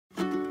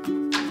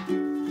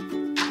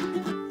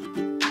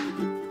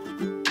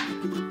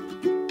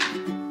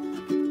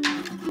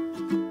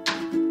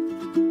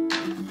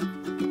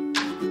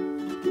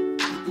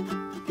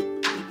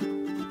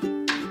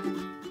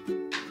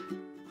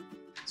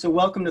So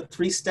welcome to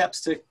Three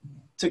Steps to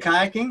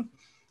Kayaking.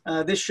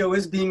 This show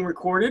is being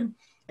recorded,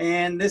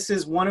 and this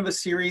is one of a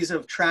series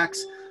of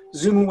TRAK's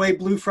Zoom Away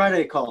Blue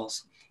Friday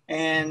calls.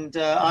 And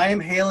I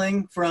am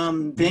hailing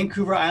from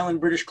Vancouver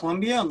Island, British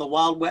Columbia on the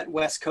wild, wet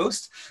West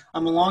Coast.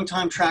 I'm a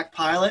longtime TRAK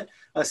pilot,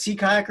 a sea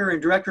kayaker,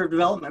 and director of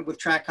development with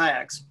TRAK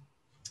Kayaks.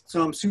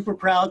 So I'm super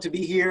proud to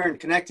be here and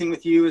connecting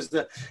with you as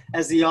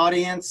the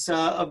audience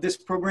of this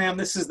program.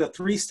 This is the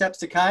Three Steps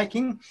to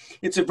Kayaking.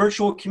 It's a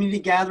virtual community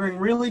gathering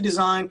really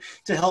designed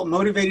to help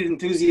motivated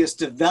enthusiasts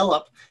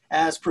develop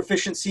as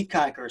proficient sea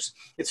kayakers.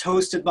 It's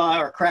hosted by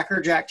our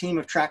crackerjack team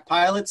of TRAK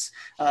pilots,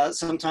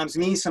 sometimes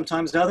me,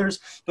 sometimes others.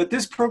 But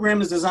this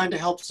program is designed to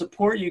help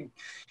support you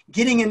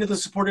getting into the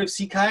sport of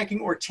sea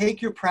kayaking or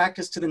take your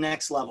practice to the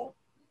next level.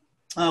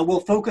 We'll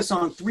focus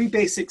on three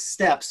basic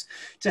steps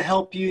to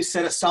help you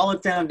set a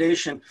solid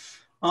foundation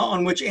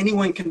on which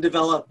anyone can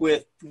develop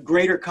with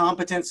greater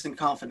competence and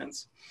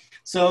confidence.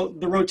 So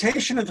the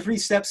rotation of the three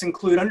steps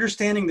include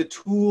understanding the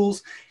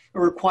tools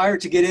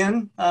required to get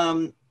in,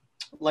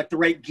 like the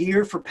right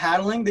gear for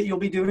paddling that you'll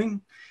be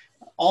doing.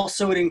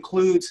 Also, it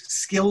includes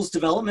skills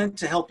development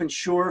to help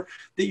ensure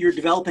that you're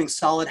developing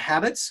solid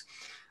habits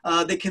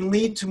that can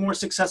lead to more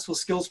successful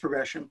skills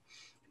progression.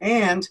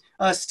 And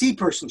sea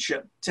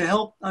personship to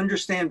help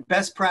understand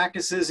best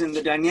practices in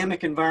the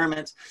dynamic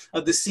environment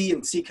of the sea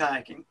and sea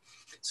kayaking.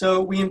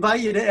 So we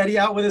invite you to eddy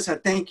out with us. I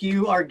thank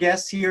you, our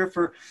guests here,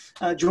 for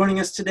joining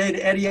us today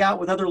to eddy out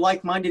with other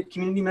like-minded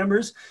community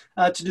members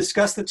to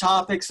discuss the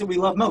topics that we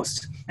love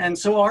most. And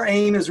so our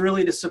aim is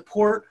really to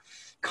support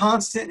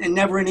constant and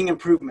never-ending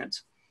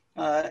improvement.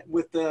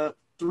 With the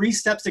Three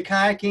Steps to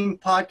Kayaking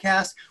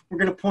podcast, we're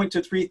going to point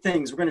to three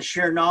things. We're going to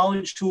share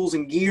knowledge, tools,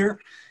 and gear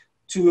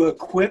to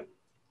equip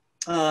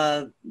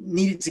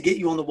needed to get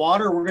you on the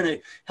water. We're going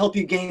to help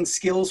you gain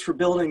skills for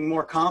building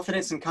more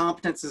confidence and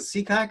competence as a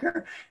sea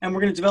kayaker. And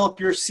we're going to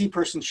develop your sea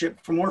personship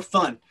for more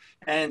fun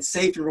and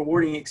safe and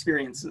rewarding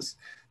experiences.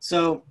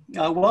 So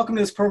welcome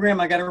to this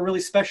program. I got a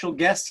really special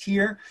guest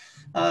here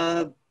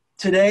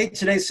today.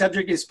 Today's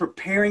subject is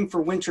preparing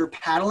for winter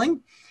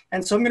paddling.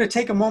 And so I'm going to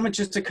take a moment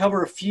just to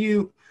cover a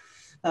few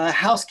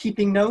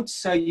housekeeping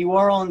notes. You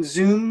are on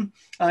Zoom.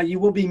 You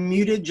will be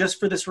muted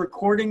just for this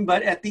recording,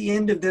 but at the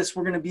end of this,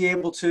 we're going to be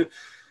able to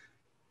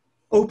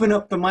open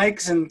up the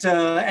mics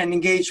and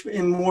engage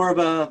in more of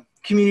a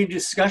community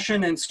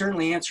discussion and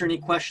certainly answer any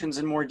questions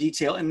in more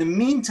detail. In the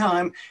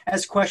meantime,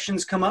 as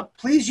questions come up,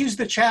 please use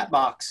the chat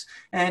box.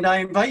 And I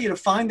invite you to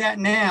find that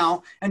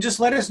now and just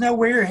let us know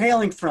where you're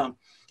hailing from.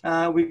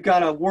 We've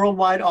got a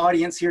worldwide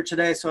audience here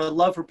today, so I'd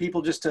love for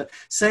people just to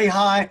say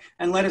hi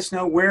and let us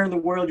know where in the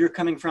world you're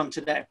coming from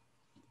today.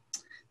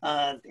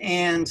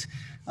 And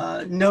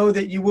know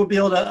that you will be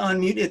able to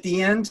unmute at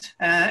the end.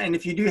 And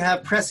if you do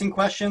have pressing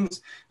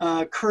questions,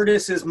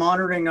 Curtis is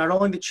monitoring not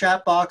only the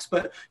chat box,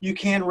 but you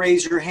can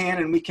raise your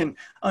hand and we can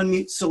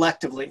unmute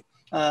selectively,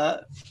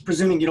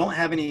 presuming you don't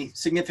have any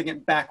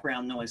significant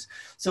background noise.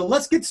 So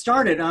let's get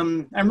started.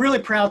 I'm really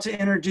proud to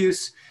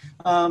introduce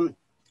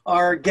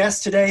our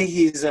guest today.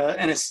 He's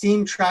an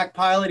esteemed TRAK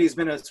pilot. He's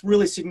been a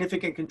really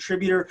significant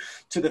contributor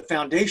to the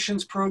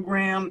Foundations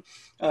program.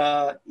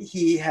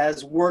 He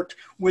has worked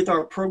with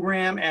our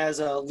program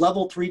as a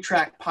level 3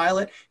 TRAK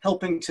pilot,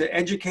 helping to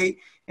educate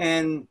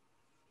and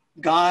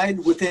guide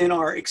within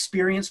our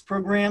experience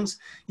programs.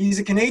 He's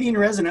a Canadian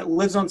resident,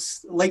 lives on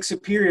Lake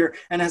Superior,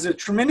 and has a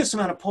tremendous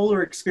amount of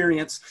polar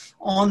experience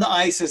on the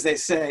ice, as they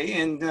say,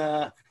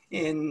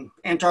 in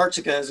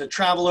Antarctica as a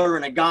traveler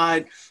and a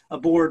guide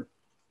aboard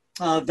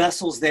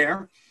vessels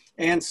there.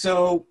 And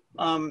so,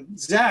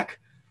 Zach,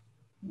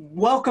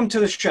 welcome to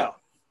the show.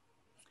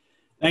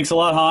 Thanks a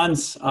lot,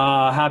 Hans.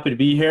 Happy to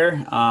be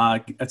here.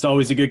 It's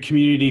always a good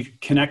community to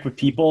connect with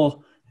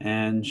people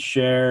and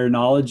share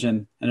knowledge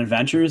and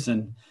adventures.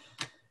 And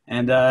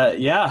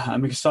yeah,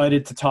 I'm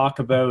excited to talk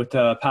about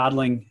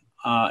paddling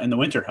in the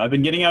winter. I've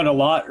been getting out a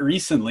lot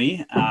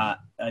recently.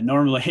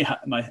 Normally,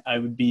 I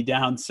would be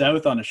down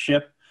south on a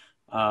ship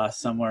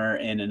somewhere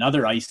in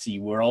another icy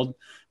world.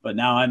 But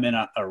now I'm in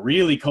a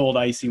really cold,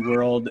 icy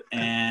world,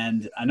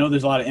 and I know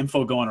there's a lot of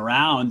info going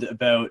around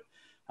about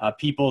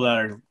people that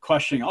are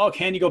questioning, oh,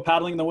 can you go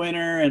paddling in the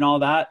winter and all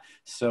that?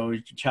 So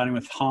chatting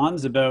with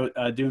Hans about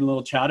doing a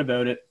little chat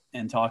about it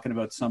and talking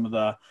about some of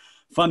the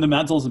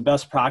fundamentals and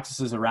best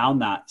practices around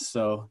that.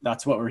 So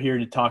that's what we're here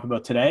to talk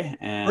about today.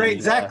 And,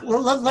 great, Zach.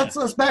 Well,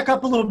 let's back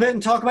up a little bit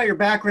and talk about your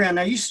background.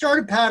 Now, you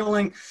started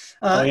paddling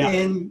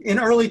in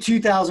early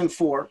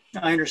 2004,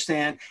 I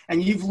understand,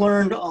 and you've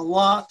learned a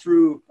lot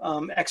through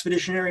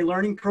expeditionary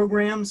learning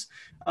programs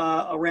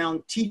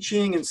around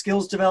teaching and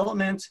skills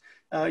development.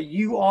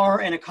 You are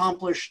an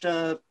accomplished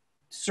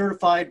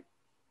certified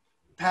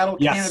Paddle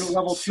Canada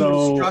level 2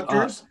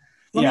 instructors.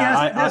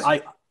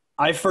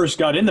 I first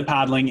got into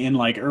paddling in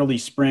like early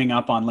spring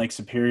up on Lake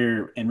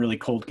Superior in really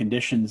cold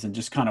conditions and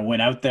just kind of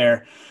went out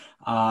there,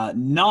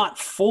 not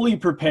fully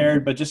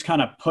prepared, but just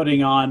kind of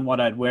putting on what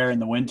I'd wear in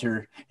the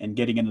winter and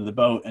getting into the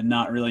boat and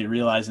not really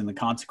realizing the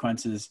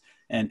consequences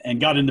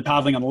and got into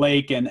paddling on the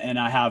lake. And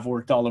I have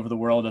worked all over the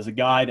world as a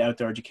guide,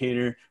 outdoor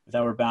educator with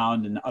Outward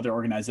Bound and other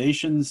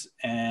organizations.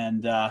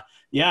 And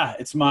yeah,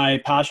 it's my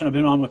passion. I've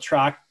been on with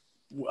TRAK,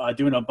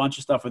 doing a bunch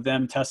of stuff with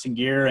them, testing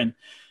gear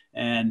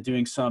and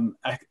doing some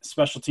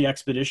specialty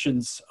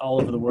expeditions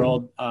all over the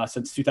world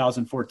since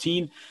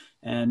 2014.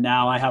 And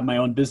now I have my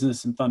own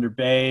business in Thunder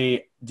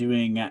Bay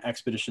doing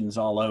expeditions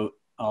all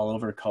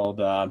over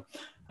called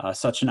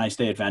Such a Nice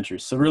Day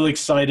Adventures. So really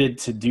excited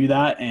to do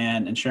that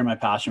and share my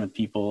passion with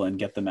people and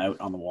get them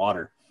out on the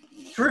water.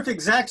 Terrific,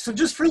 Zach. So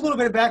just for a little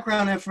bit of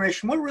background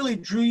information, what really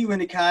drew you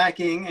into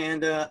kayaking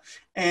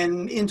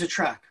and into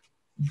TRAK?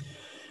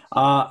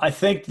 I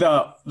think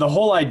the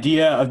whole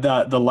idea of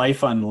the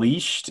life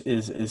unleashed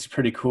is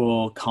pretty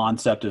cool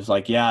concept. Is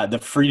like, yeah, the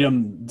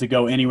freedom to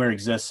go anywhere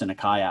exists in a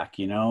kayak.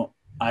 You know,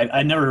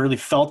 I never really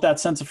felt that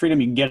sense of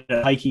freedom. You can get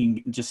it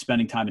hiking, just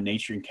spending time in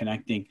nature and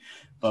connecting.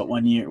 But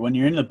when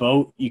you're in the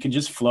boat, you can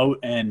just float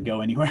and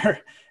go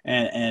anywhere.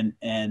 And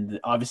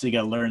obviously you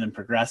got to learn and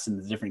progress in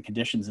the different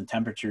conditions and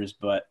temperatures.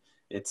 But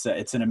it's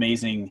an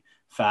amazing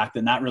fact,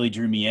 and that really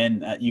drew me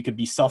in. You could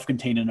be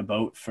self-contained in a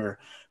boat for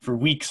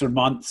weeks or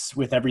months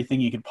with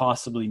everything you could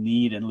possibly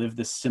need and live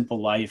this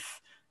simple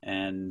life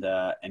and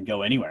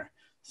go anywhere.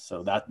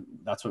 So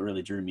that's what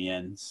really drew me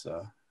in.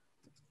 So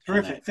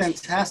terrific,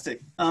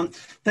 fantastic.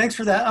 Thanks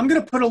for that. I'm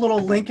going to put a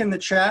little link in the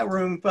chat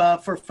room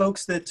for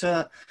folks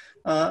that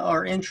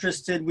are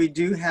interested. We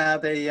do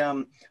have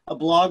a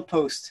blog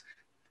post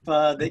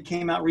that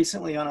came out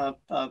recently on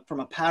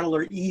from a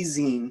paddler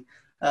e-zine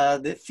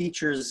that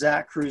features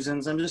Zack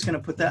Kruzins. I'm just going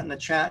to put that in the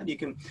chat. You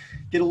can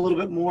get a little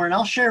bit more, and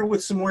I'll share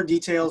with some more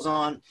details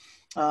on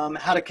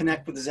how to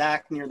connect with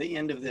Zack near the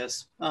end of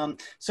this.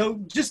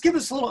 So just give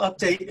us a little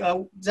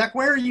update. Zack,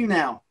 where are you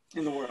now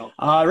in the world?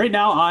 Right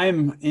now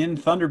I'm in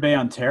Thunder Bay,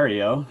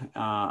 Ontario.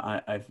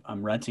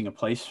 I'm renting a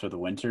place for the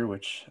winter,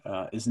 which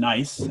is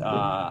nice.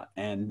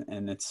 And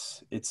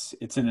it's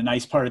in a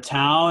nice part of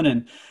town,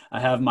 and I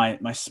have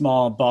my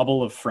small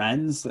bubble of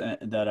friends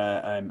that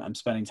I'm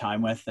spending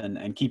time with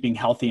and keeping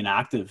healthy and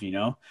active, you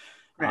know.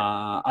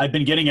 Right. I've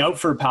been getting out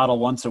for a paddle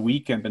once a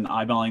week. I've been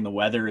eyeballing the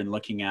weather and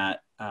looking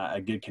at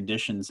good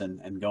conditions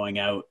and going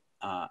out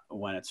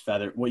when it's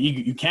feathered. Well,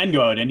 you can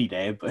go out any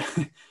day, but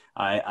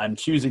I'm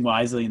choosing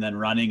wisely and then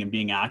running and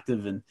being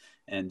active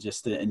and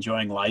just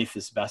enjoying life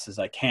as best as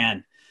I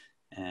can.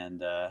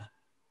 And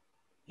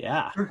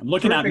yeah, I'm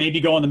looking at maybe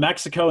going to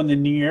Mexico in the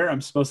new year.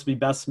 I'm supposed to be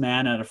best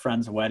man at a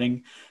friend's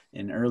wedding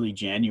in early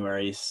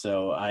January.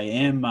 So I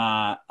am,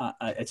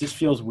 it just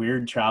feels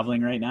weird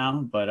traveling right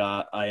now, but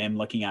I am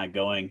looking at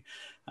going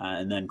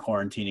and then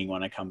quarantining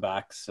when I come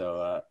back.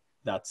 So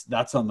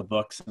that's on the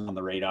books and on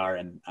the radar,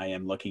 and I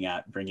am looking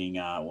at bringing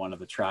one of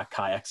the TRAK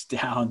kayaks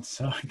down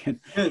so I can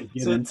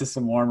get into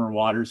some warmer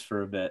waters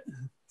for a bit.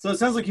 So it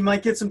sounds like you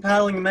might get some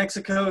paddling in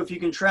Mexico if you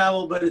can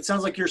travel, but it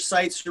sounds like your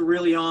sights are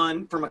really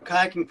on, from a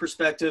kayaking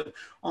perspective,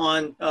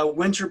 on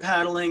winter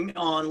paddling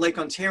on Lake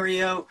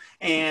Ontario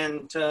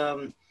and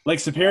Lake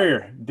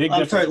Superior.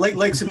 I'm sorry,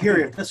 Lake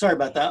Superior. Sorry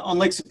about that. On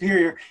Lake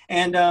Superior,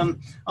 and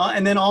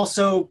then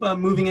also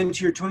moving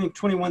into your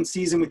 2021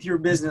 season with your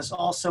business,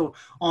 also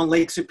on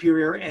Lake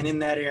Superior and in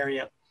that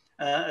area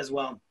as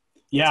well.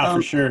 Yeah,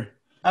 for sure.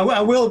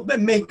 I will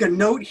make a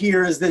note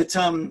here is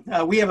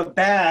that we have a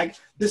bag.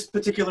 This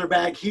particular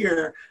bag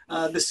here,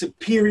 the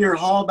Superior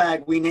Haul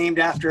bag, we named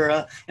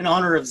after in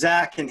honor of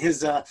Zack and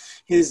his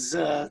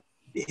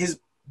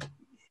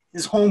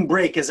home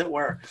break, as it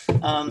were.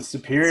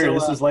 Superior. So,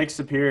 this is Lake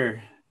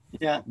Superior.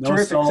 Yeah, no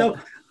terrific. Salt. So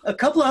a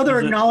couple other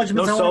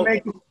acknowledgments I want to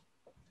make.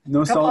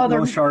 No salt,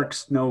 no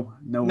sharks, no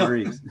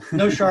worries.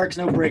 No sharks,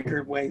 no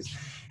breaker waves.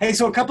 Hey,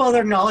 so a couple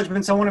other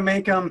acknowledgments I want to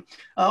make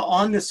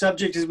on this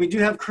subject is we do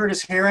have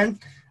Curtis Heron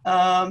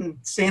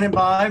standing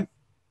by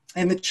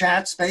in the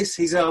chat space.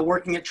 He's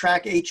working at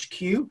TRAK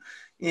HQ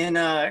in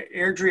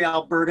Airdrie,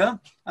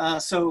 Alberta.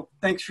 So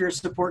thanks for your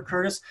support,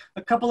 Curtis.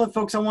 A couple of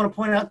folks I want to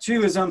point out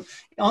too is on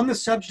the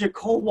subject of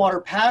cold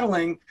water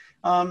paddling,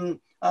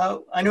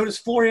 I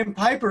noticed Florian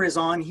Piper is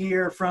on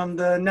here from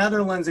the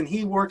Netherlands, and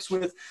he works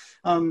with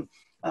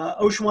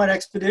Oceanwide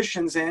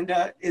Expeditions and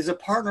is a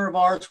partner of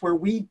ours where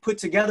we put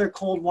together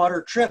cold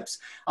water trips.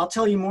 I'll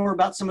tell you more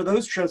about some of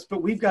those trips,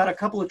 but we've got a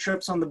couple of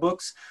trips on the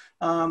books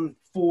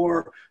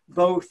for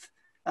both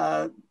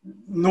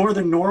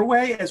northern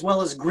Norway as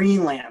well as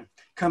Greenland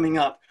coming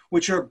up,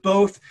 which are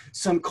both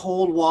some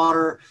cold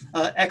water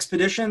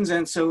expeditions.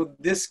 And so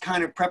this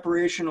kind of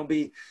preparation will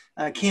be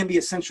can be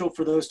essential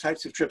for those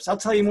types of trips. I'll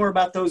tell you more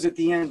about those at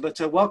the end, but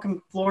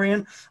welcome,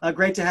 Florian.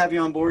 Great to have you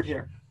on board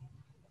here.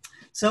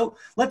 So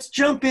let's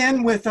jump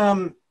in with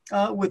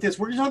this.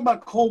 We're going to talk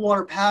about cold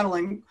water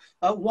paddling.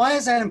 Why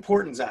is that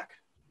important, Zack?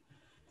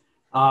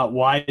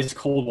 Why is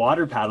cold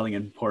water paddling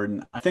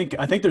important? I think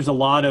there's a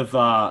lot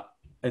of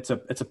it's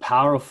a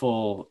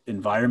powerful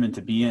environment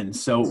to be in.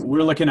 So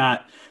we're looking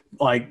at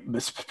like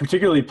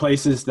particularly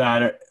places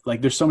that are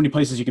like there's so many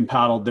places you can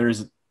paddle.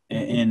 There's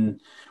in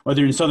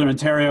whether in southern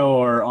Ontario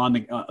or on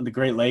the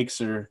Great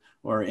Lakes or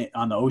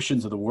on the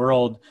oceans of the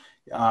world.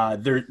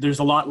 there's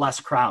a lot less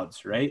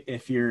crowds, right?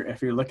 If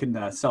you're looking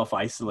to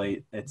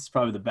self-isolate, it's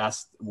probably the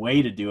best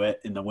way to do it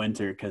in the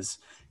winter because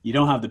you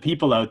don't have the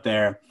people out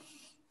there.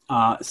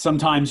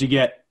 Sometimes you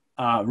get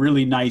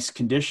really nice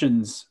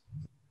conditions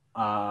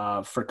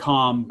for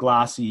calm,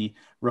 glassy,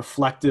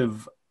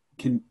 reflective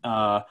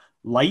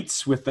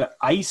lights with the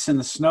ice and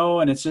the snow,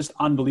 and it's just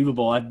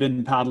unbelievable. I've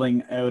been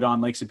paddling out on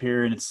Lake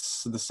Superior, and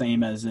it's the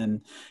same as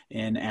in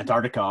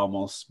Antarctica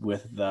almost,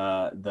 with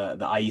the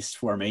ice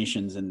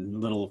formations and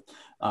little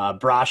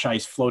brash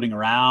ice floating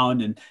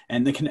around,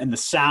 and the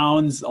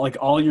sounds, like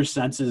all your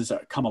senses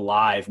come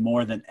alive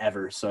more than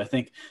ever. So I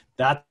think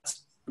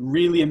that's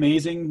really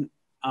amazing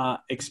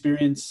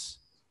experience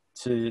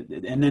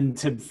and then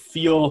to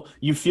feel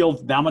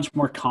that much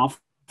more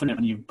confident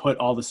when you put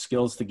all the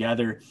skills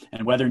together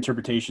and weather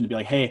interpretation to be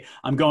like, hey,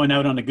 I'm going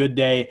out on a good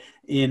day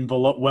in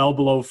well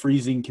below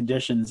freezing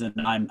conditions, and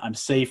I'm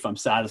safe, I'm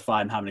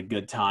satisfied, I'm having a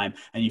good time,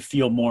 and you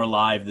feel more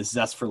alive. The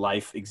zest for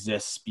life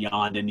exists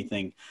beyond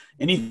anything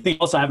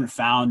else I haven't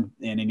found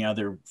in any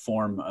other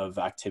form of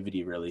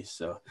activity, really.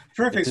 So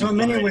perfect. So in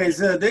many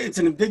ways, it's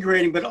an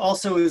invigorating, but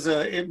also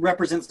it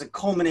represents the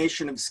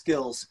culmination of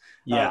skills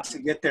to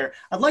get there.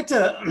 I'd like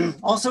to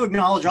also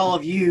acknowledge all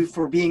of you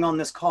for being on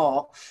this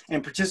call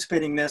and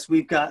participating in this.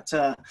 We've got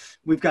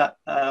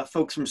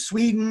folks from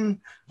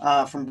Sweden,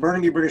 from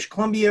Burnaby, British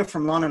Columbia,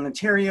 from London,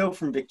 Ontario,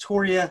 from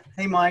Victoria.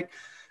 Hey, Mike.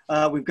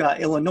 We've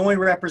got Illinois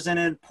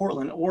represented,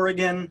 Portland,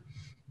 Oregon.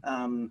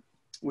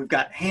 We've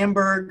got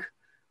Hamburg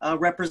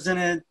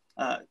represented,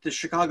 the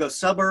Chicago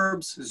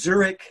suburbs,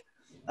 Zurich,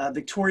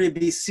 Victoria,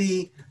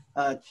 BC,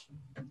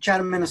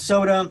 Chatham,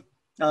 Minnesota.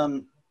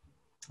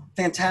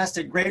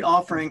 Fantastic, great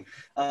offering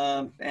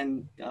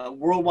and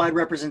worldwide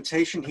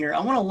representation here. I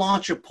want to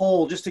launch a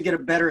poll just to get a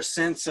better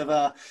sense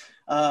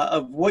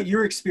of what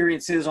your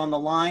experience is on the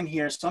line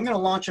here. So I'm going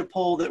to launch a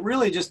poll that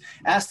really just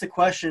asks the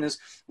question is,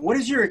 what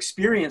is your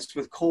experience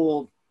with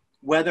cold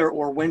weather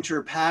or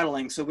winter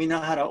paddling? So we know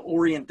how to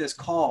orient this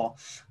call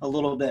a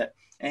little bit.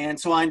 And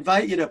so I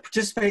invite you to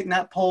participate in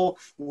that poll.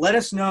 Let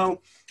us know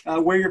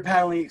where your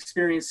paddling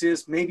experience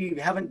is. Maybe you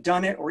haven't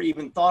done it or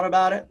even thought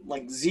about it,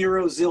 like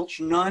zero, zilch,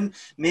 none.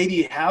 Maybe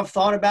you have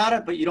thought about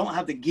it, but you don't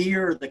have the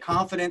gear or the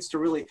confidence to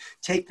really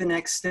take the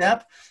next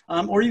step.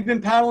 Or you've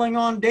been paddling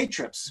on day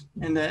trips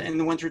in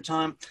the winter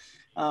time.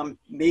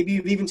 Maybe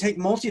you've even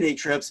taken multi-day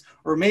trips,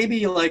 or maybe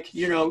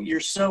you're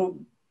so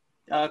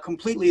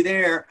completely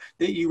there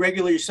that you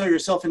regularly sew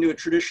yourself into a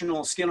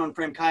traditional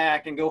skin-on-frame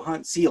kayak and go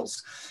hunt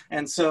seals.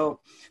 And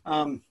so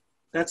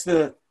that's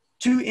the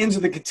two ends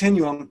of the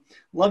continuum.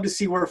 Love to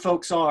see where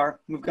folks are.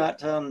 We've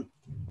got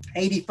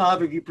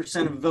 85% of you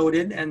have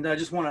voted, and I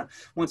just want to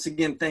once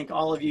again thank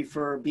all of you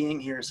for being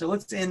here. So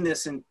let's end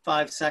this in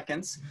 5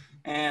 seconds,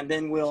 and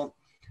then we'll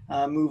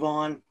move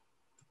on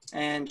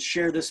and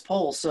share this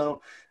poll.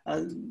 So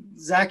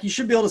Zach, you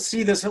should be able to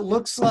see this. It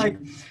looks like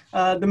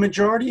the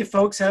majority of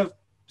folks have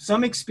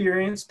some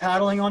experience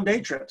paddling on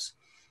day trips.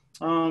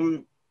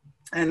 And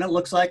it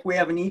looks like we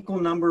have an equal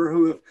number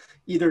who have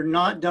either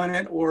not done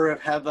it or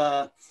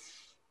have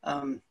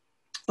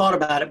thought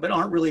about it, but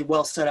aren't really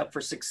well set up for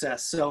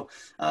success. So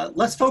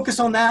let's focus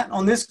on that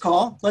on this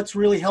call. Let's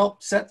really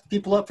help set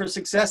people up for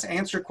success,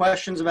 answer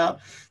questions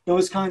about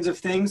those kinds of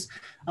things.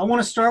 I want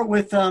to start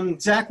with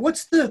Zach.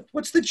 What's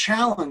the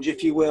challenge,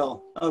 if you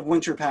will, of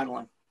winter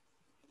paddling?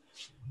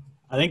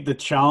 I think the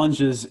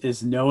challenge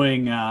is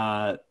knowing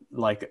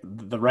like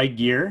the right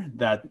gear,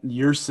 that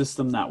your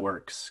system that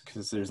works,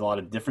 because there's a lot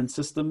of different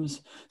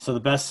systems. So the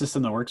best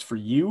system that works for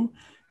you,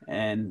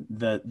 and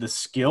the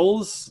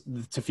skills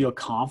to feel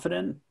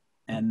confident,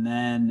 and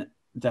then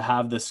to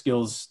have the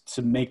skills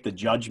to make the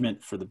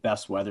judgment for the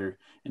best weather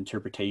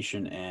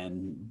interpretation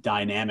and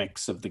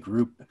dynamics of the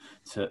group.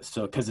 So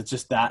because it's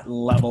just that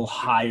level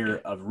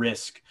higher of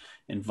risk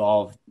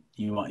involved.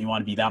 You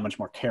want to be that much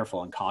more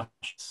careful and cautious.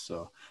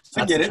 So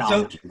I get it.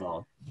 Involved.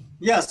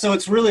 Yeah, so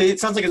it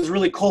sounds like it's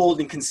really cold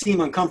and can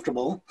seem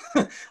uncomfortable.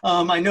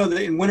 I know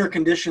that in winter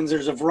conditions,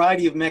 there's a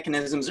variety of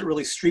mechanisms that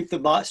really strip the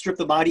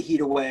body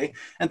heat away,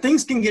 and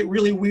things can get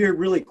really weird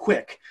really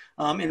quick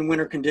in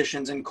winter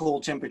conditions and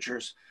cold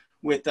temperatures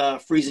with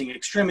freezing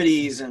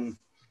extremities and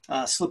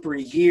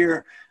slippery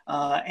gear,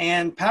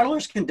 and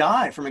paddlers can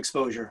die from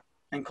exposure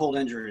and cold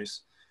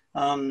injuries.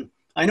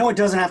 I know it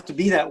doesn't have to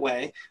be that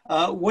way.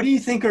 What do you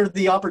think are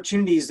the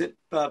opportunities that,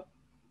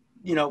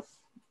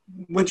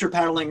 winter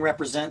paddling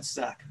represents,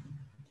 Zach?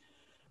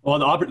 Well,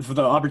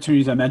 the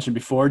opportunities I mentioned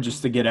before,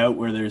 just to get out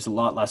where there's a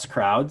lot less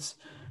crowds,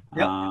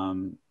 yep.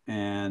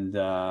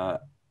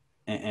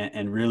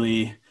 And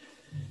really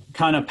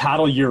kind of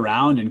paddle year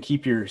round and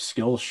keep your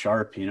skills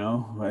sharp.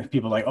 Like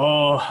people are like,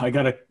 oh, I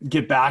got to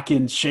get back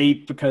in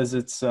shape because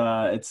it's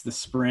the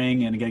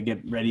spring and I got to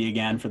get ready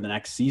again for the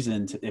next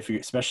season.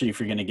 Especially if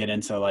you're going to get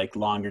into like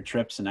longer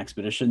trips and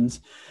expeditions,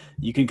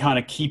 you can kind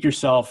of keep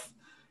yourself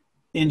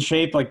in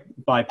shape, like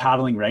by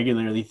paddling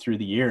regularly through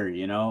the year,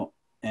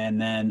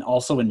 and then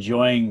also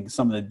enjoying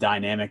some of the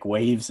dynamic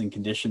waves and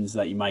conditions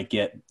that you might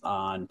get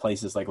on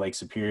places like Lake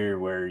Superior,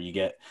 where you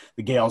get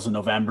the gales in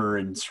November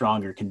and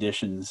stronger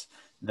conditions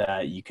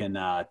that you can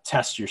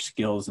test your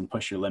skills and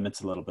push your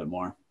limits a little bit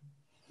more.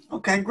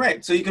 Okay,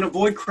 great. So you can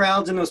avoid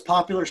crowds in those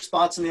popular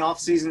spots in the off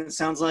season. It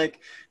sounds like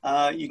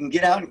you can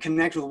get out and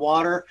connect with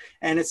water,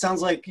 and it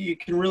sounds like you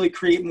can really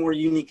create more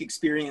unique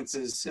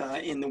experiences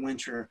in the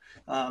winter.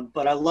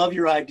 But I love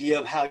your idea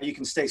of how you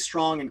can stay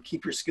strong and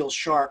keep your skills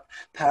sharp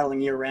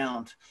paddling year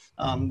round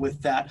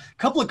with that. A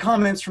couple of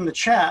comments from the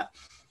chat.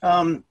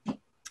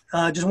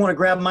 Just want to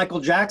grab Michael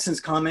Jackson's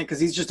comment because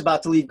he's just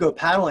about to leave Go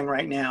Paddling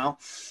right now.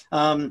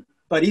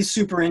 But he's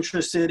super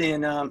interested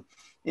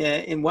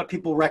in what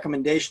people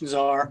recommendations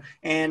are.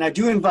 And I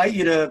do invite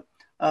you to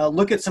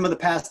look at some of the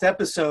past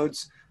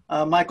episodes.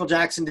 Michael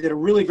Jackson did a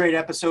really great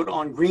episode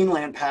on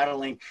Greenland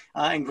paddling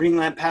and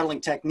Greenland paddling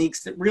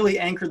techniques that really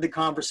anchored the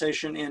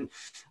conversation in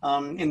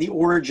the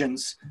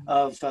origins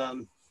of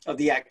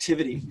the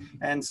activity.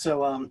 And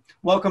so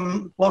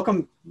welcome,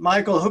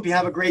 Michael. I hope you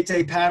have a great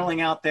day paddling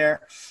out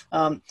there.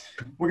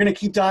 We're going to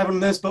keep diving on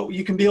this, but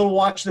you can be able to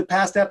watch the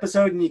past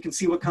episode and you can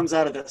see what comes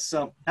out of this.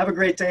 So have a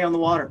great day on the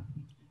water.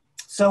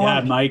 So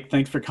yeah, Mike,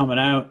 thanks for coming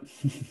out.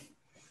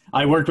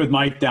 I worked with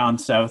Mike down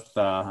south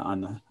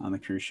on the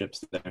cruise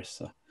ships there.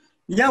 So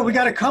yeah, we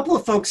got a couple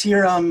of folks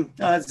here.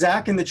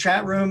 Zach in the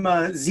chat room,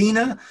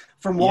 Zena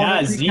from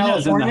Walnut Creek, Zena's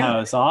California. in the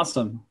house.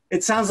 Awesome.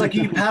 It sounds like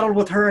you paddled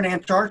with her in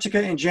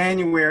Antarctica in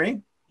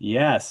January.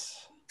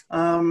 Yes.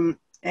 Yeah,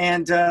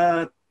 and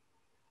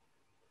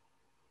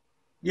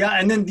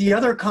then the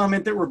other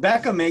comment that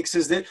Rebecca makes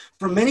is that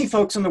for many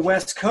folks on the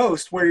West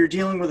Coast where you're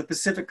dealing with a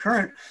Pacific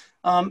current,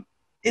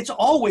 it's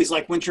always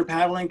like winter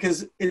paddling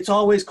because it's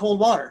always cold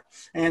water.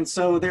 And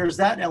so there's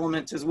that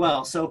element as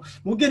well. So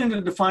we'll get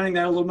into defining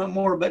that a little bit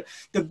more. But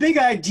the big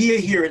idea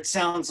here, it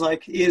sounds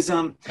like, is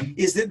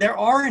that there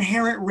are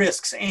inherent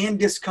risks and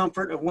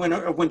discomfort of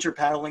winter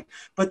paddling,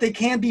 but they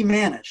can be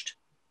managed.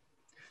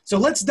 So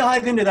let's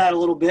dive into that a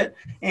little bit.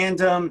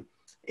 And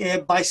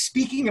by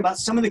speaking about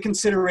some of the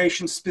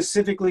considerations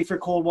specifically for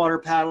cold water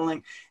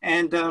paddling.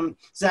 And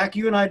Zach,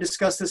 you and I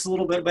discussed this a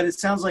little bit, but it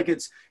sounds like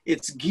it's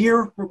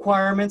gear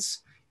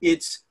requirements,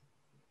 it's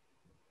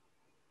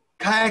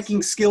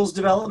kayaking skills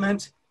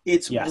development,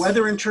 it's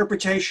weather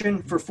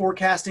interpretation for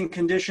forecasting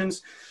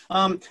conditions.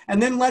 And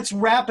then let's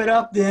wrap it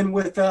up then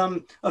with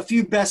a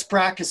few best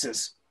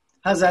practices.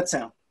 How's that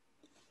sound?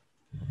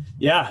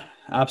 Yeah,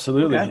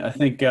 absolutely. Okay. I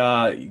think,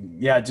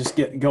 just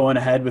get going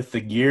ahead with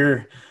the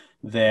gear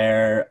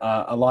there.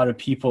 A lot of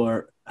people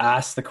are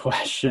asked the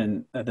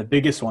question, the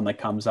biggest one that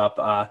comes up,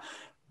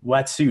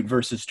 wetsuit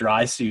versus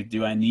dry suit.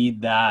 Do I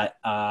need that?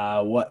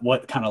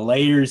 What kind of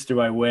layers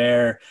do I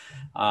wear?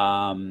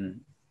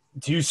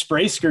 Do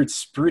spray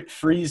skirts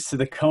freeze to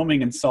the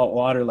combing in salt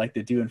water like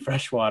they do in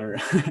fresh water?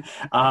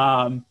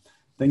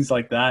 Things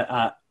like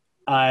that.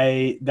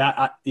 I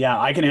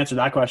can answer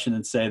that question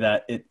and say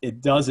that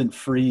it doesn't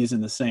freeze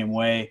in the same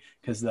way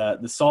because the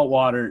salt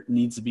water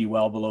needs to be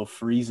well below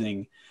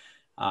freezing.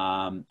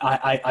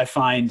 I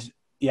find,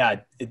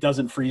 it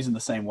doesn't freeze in the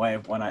same way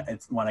when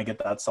I get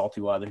that salty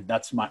water.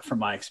 That's from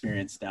my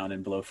experience down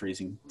in below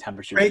freezing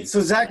temperature. Great.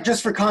 So Zach,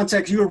 just for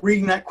context, you were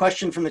reading that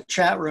question from the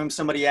chat room.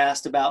 Somebody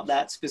asked about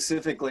that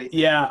specifically.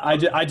 Yeah,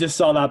 I just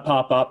saw that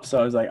pop up, so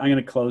I was like, I'm going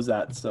to close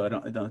that so I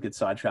don't get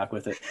sidetracked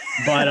with it.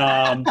 But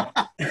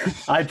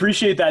I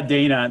appreciate that,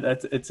 Dana.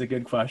 It's a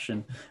good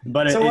question.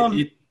 But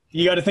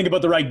you got to think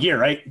about the right gear,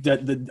 right?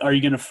 Are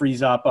you going to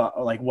freeze up?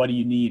 What do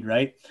you need,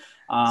 right?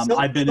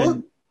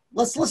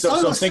 Let's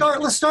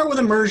start with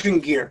immersion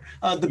gear.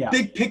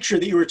 Big picture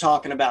that you were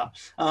talking about.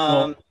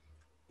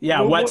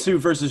 Wetsuit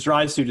versus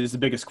dry suit is the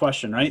biggest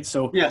question, right?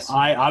 So yes.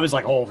 I was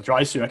like,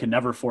 dry suit, I can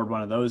never afford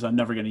one of those. I'm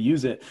never going to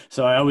use it.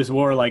 So I always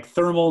wore like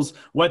thermals,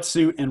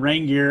 wetsuit, and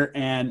rain gear,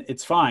 and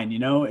it's fine.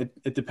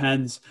 It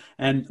depends.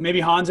 And maybe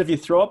Hans, if you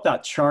throw up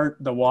that chart,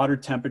 the water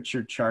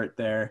temperature chart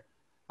there.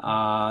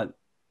 So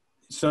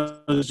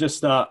there's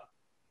just a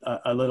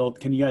little.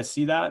 Can you guys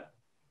see that?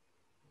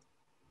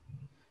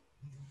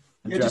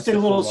 Yeah, just did a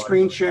little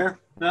screen share.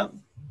 Yep.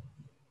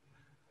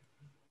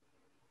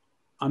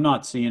 I'm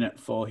not seeing it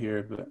full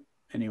here, but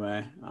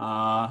anyway.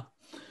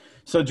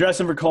 So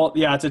dressing for cold,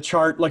 it's a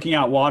chart looking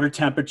at water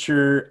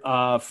temperature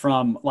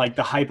from like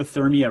the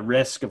hypothermia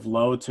risk of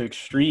low to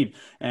extreme.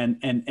 And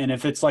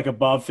if it's like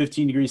above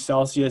 15 degrees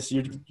Celsius,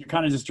 you're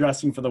kind of just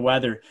dressing for the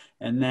weather.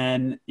 And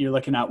then you're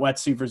looking at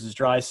wetsuit versus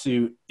dry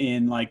suit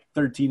in like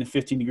 13 to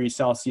 15 degrees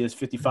Celsius,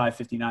 55,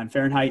 59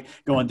 Fahrenheit,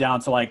 going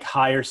down to like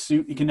higher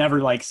suit. You can never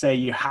like say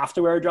you have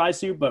to wear a dry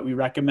suit, but we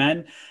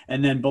recommend.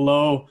 And then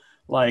below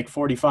like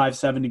 45,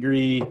 7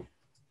 degree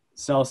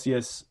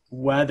Celsius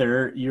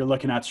weather, you're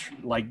looking at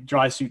like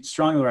dry suit,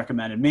 strongly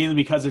recommended, mainly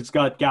because it's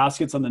got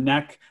gaskets on the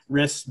neck,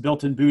 wrists,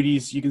 built-in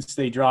booties. You can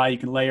stay dry, you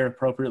can layer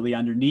appropriately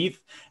underneath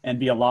and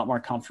be a lot more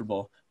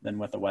comfortable than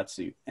with a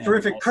wetsuit.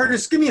 Terrific. Also,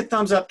 Curtis, give me a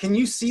thumbs up. Can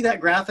you see that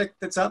graphic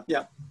that's up?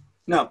 Yeah.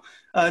 No.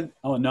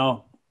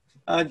 No.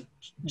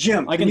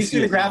 Jim, can you see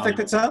the graphic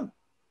that's up?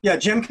 Yeah,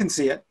 Jim can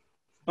see it.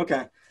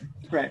 Okay.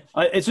 Right.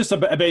 It's just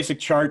a basic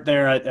chart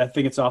there. I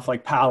think it's off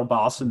like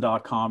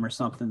paddleboston.com or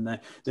something.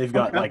 They've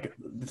got like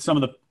some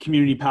of the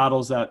community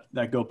paddles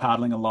that go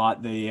paddling a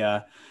lot.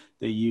 They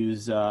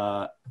use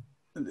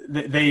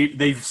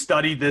they've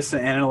studied this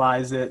and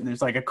analyzed it, and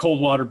there's like a cold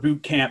water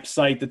boot camp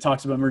site that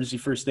talks about emergency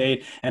first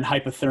aid and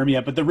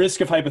hypothermia, but the risk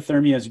of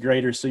hypothermia is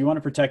greater, so you want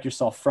to protect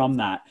yourself from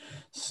that.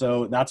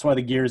 So that's why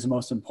the gear is the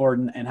most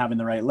important, and having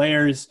the right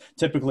layers.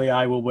 Typically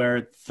I will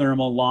wear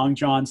thermal long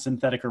john,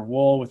 synthetic or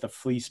wool, with a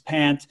fleece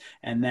pant,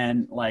 and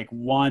then like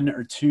 1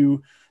 or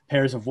 2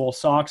 pairs of wool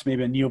socks,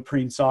 maybe a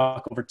neoprene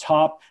sock over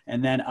top,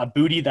 and then a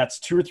bootie that's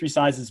 2 or 3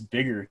 sizes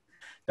bigger.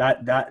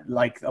 That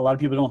like, a lot of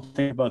people don't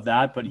think about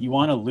that, but you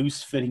want a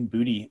loose fitting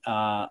bootie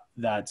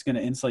that's going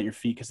to insulate your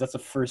feet, because that's the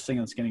first thing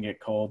that's going to get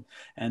cold.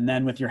 And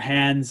then with your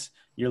hands,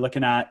 you're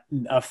looking at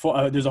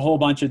there's a whole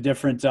bunch of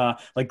different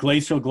like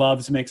glacial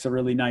gloves makes a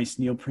really nice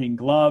neoprene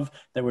glove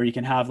that where you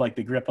can have like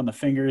the grip on the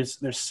fingers.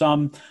 There's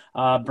some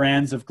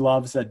brands of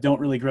gloves that don't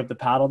really grip the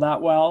paddle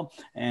that well,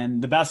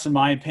 and the best in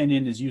my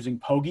opinion is using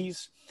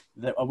pogies.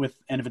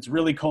 And if it's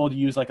really cold, you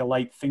use like a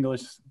light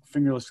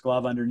fingerless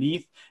glove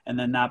underneath, and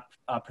then that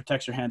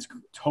protects your hands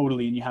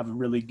totally, and you have a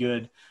really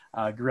good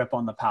grip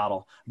on the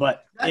paddle.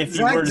 But if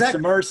you were to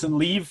submerge and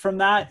leave from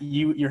that,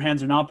 your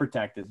hands are not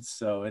protected.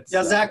 So it's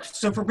Zach.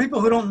 So for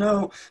people who don't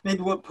know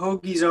maybe what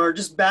pogies are,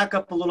 just back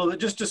up a little bit.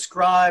 Just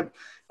describe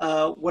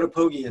what a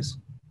pogie is.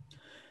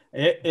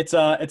 It's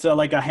a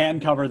like a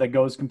hand cover that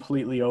goes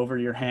completely over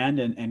your hand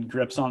and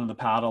grips onto the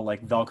paddle,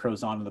 like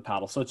Velcros onto the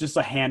paddle. So it's just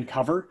a hand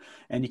cover,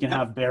 and you can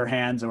have bare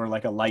hands or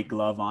like a light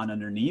glove on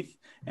underneath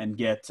and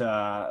get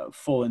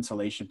full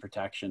insulation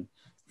protection.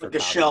 Like a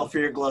shell for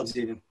your gloves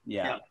even.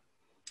 Yeah.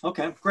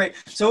 Okay, great.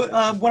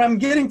 So what I'm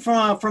getting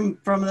from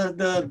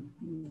the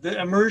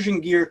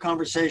immersion gear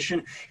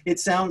conversation, it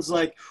sounds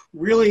like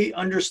really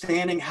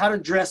understanding how to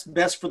dress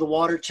best for the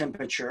water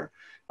temperature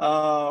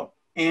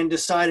and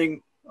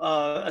deciding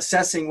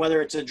assessing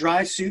whether it's a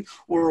dry suit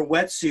or a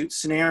wetsuit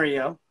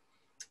scenario,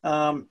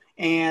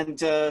 and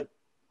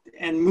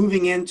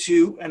moving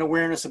into an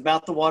awareness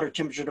about the water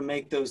temperature to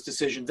make those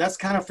decisions. That's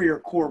kind of for your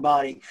core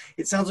body.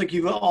 It sounds like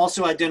you've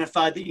also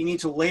identified that you need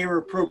to layer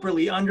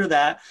appropriately under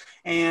that,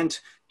 and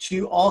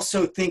to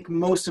also think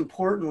most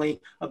importantly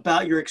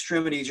about your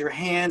extremities, your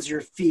hands,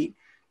 your feet,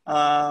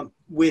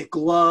 with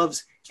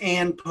gloves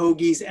and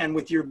pogies, and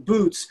with your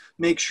boots,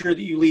 make sure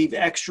that you leave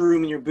extra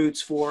room in your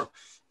boots for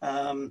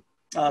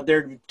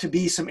there to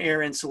be some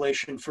air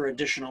insulation for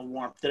additional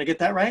warmth. Did I get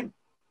that right?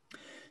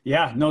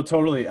 Yeah, no,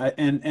 totally.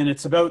 And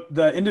it's about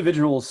the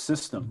individual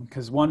system,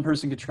 because one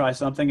person could try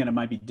something and it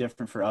might be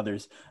different for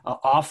others.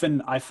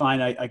 Often I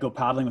find I go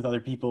paddling with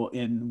other people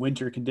in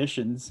winter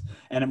conditions.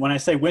 And when I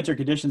say winter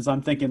conditions,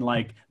 I'm thinking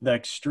like the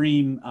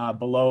extreme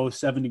below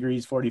 7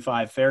 degrees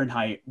 45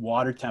 Fahrenheit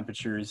water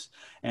temperatures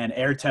and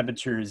air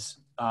temperatures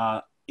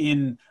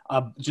in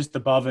just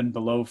above and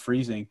below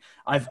freezing.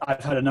 I've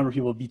had a number of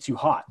people be too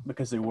hot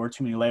because they wore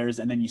too many layers,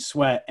 and then you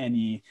sweat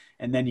and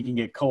then you can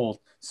get cold.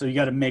 So you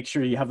got to make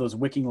sure you have those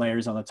wicking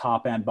layers on the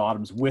top and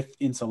bottoms with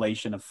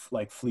insulation of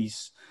like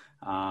fleece,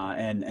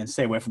 and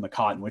stay away from the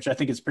cotton, which I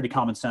think is pretty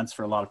common sense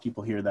for a lot of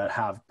people here that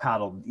have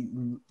paddled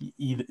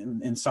either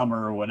in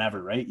summer or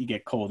whenever, right? You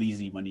get cold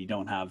easy when you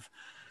don't have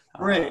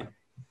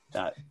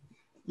that.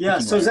 Yeah.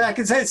 So Zach,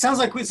 it sounds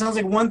like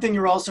one thing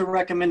you're also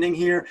recommending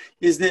here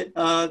is that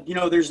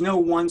there's no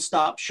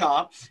one-stop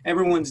shop.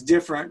 Everyone's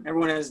different.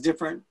 Everyone has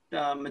different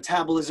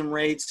metabolism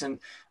rates and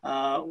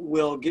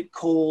will get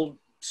cold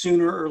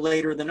sooner or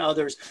later than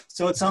others.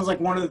 So it sounds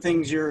like one of the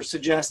things you're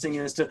suggesting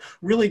is to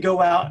really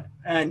go out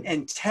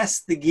and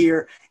test the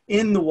gear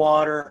in the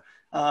water,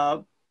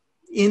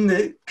 in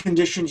the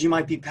conditions you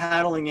might be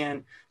paddling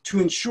in,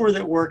 to ensure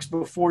that it works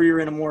before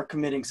you're in a more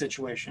committing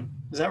situation.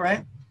 Is that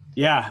right?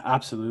 Yeah,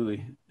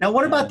 absolutely. Now,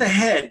 what about the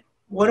head?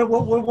 What are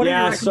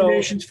your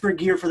recommendations for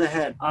gear for the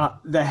head?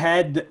 The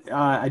head,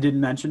 I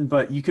didn't mention,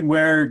 but you can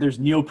wear, there's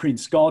neoprene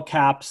skull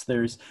caps,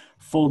 there's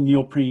full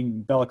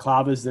neoprene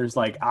balaclavas, there's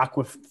like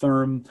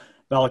aquatherm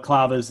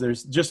balaclavas,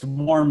 there's just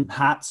warm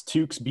hats,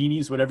 toques,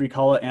 beanies, whatever you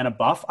call it, and a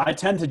buff. I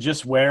tend to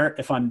just wear,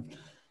 if I'm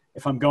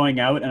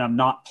going out and I'm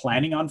not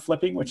planning on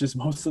flipping, which is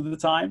most of the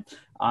time,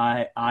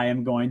 I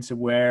am going to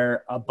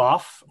wear a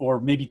buff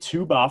or maybe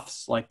 2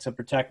 buffs, like to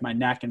protect my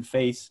neck and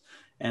face.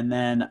 And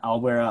then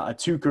I'll wear a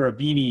toque or a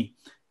beanie,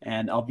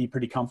 and I'll be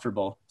pretty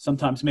comfortable.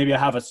 Sometimes maybe I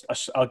have a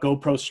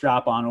GoPro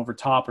strap on over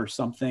top or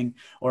something,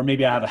 or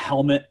maybe I have a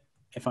helmet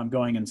if I'm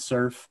going in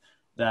surf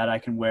that I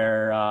can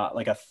wear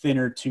like a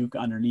thinner toque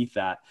underneath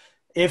that.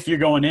 If you're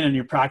going in and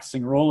you're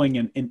practicing rolling,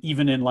 and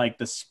even in like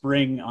the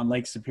spring on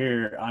Lake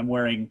Superior, I'm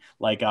wearing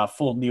like a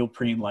full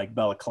neoprene like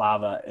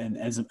balaclava and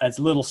as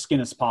little skin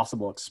as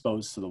possible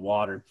exposed to the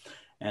water.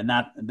 And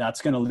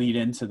that's going to lead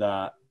into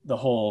the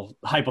whole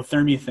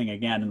hypothermia thing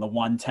again, and the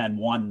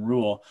 1-10-1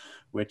 rule,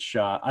 which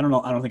I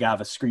don't think I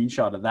have a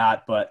screenshot of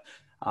that, but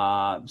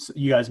so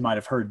you guys might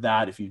have heard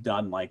that if you've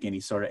done like any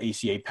sort of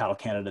ACA Paddle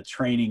Canada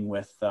training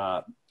with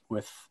that.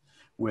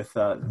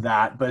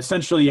 But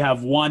essentially you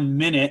have 1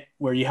 minute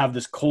where you have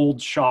this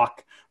cold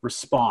shock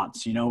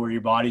response, where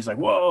your body's like,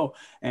 whoa,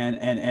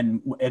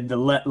 and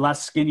the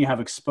less skin you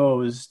have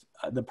exposed,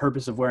 the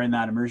purpose of wearing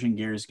that immersion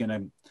gear is going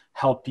to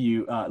help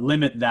you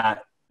limit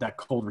that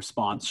cold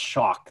response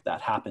shock that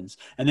happens.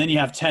 And then you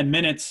have 10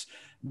 minutes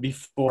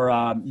before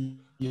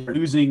you're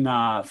losing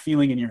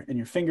feeling in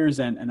your fingers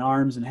and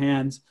arms and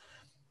hands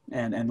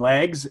and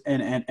legs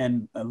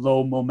and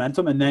low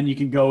momentum. And then you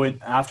can go in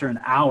after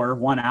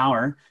 1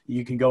 hour,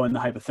 you can go into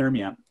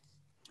hypothermia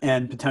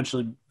and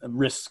potentially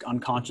risk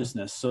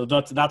unconsciousness. So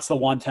that's the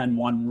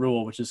 1-10-1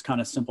 rule, which is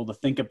kind of simple to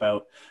think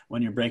about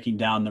when you're breaking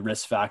down the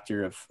risk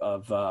factor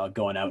of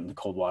going out in the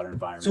cold water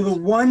environment. So the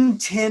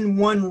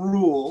 1-10-1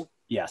 rule.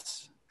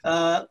 Yes.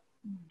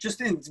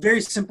 Just in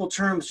very simple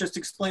terms, just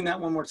explain that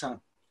one more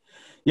time.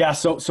 Yeah.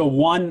 So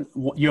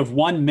you have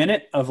 1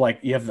 minute of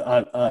you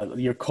have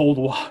your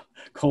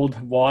cold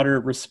water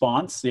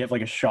response. So you have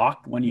a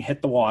shock when you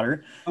hit the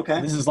water.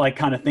 Okay. This is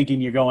kind of thinking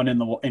you're going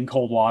in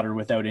cold water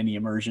without any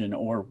immersion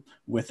or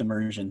with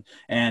immersion.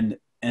 And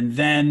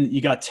then you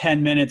got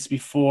 10 minutes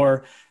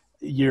before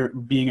you're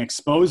being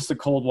exposed to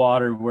cold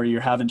water where you're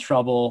having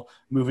trouble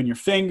moving your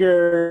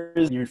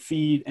fingers and your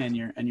feet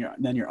and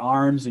then your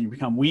arms, and you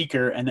become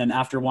weaker. And then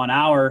after 1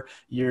 hour,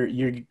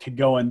 you could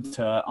go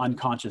into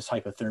unconscious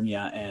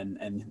hypothermia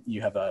and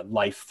you have a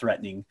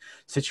life-threatening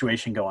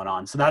situation going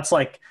on. So that's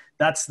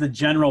the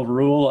general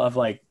rule of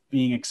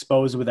being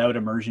exposed without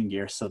immersion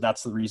gear. So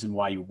that's the reason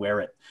why you wear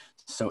it.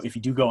 So if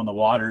you do go in the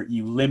water,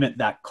 you limit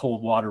that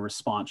cold water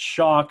response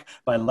shock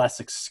by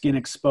less skin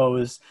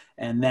exposed,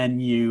 and then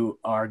you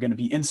are going to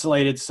be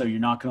insulated. So you're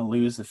not going to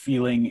lose the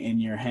feeling in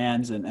your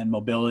hands and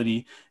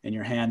mobility in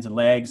your hands and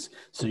legs.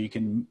 So you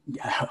can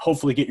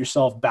hopefully get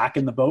yourself back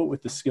in the boat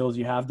with the skills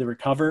you have to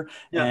recover.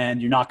 Yeah.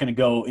 And you're not going to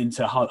go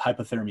into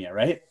hypothermia,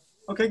 right?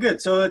 Okay, good.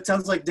 So it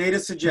sounds like data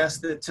suggests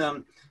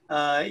that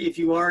if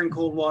you are in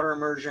cold water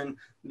immersion,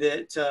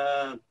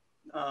 that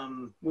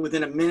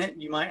within a minute,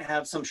 you might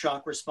have some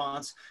shock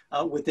response.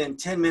 Within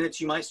 10 minutes,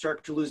 you might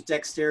start to lose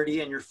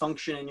dexterity and your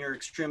function in your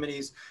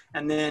extremities.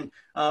 And then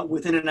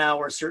within an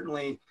hour,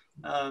 certainly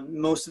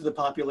most of the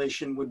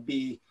population would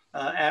be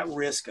at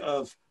risk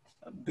of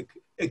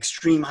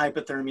extreme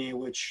hypothermia,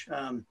 which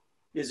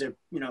is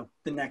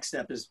the next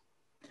step is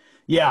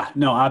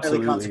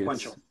absolutely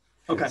consequential.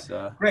 Okay,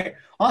 great.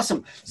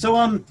 Awesome.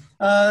 So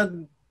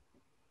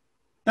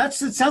it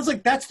sounds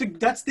like that's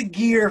the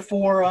gear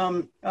for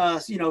kind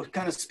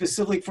of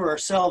specifically for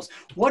ourselves.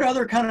 What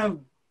other kind of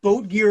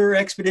boat gear or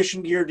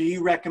expedition gear do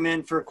you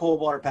recommend for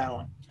cold water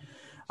paddling?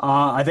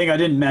 I think I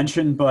didn't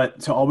mention, but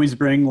to always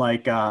bring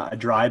a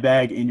dry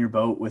bag in your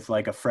boat with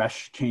a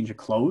fresh change of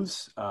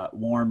clothes,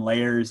 warm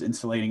layers,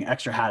 insulating,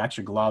 extra hat,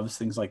 extra gloves,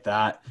 things like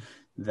that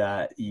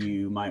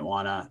you might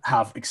want to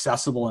have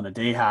accessible in a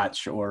day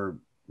hatch, or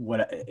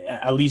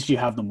at least you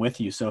have them with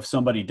you. So if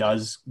somebody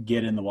does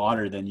get in the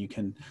water, then you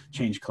can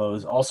change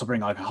clothes. Also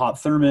bring a hot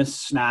thermos,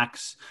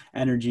 snacks,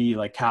 energy,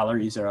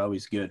 calories are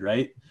always good,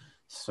 right?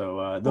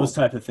 So those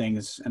type of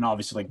things. And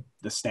obviously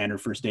the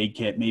standard first aid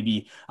kit,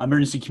 maybe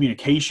emergency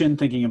communication,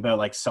 thinking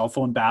about cell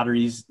phone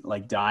batteries,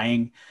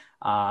 dying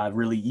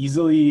really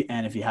easily.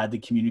 And if you had to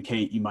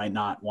communicate, you might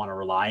not want to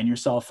rely on your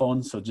cell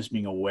phone. So just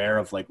being aware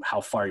of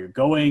how far you're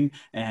going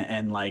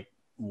and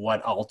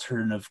what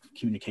alternative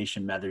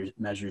communication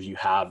measures you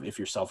have if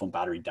your cell phone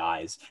battery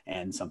dies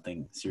and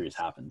something serious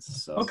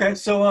happens. So okay,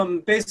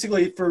 so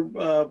basically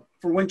for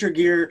winter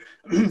gear,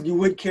 you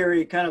would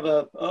carry kind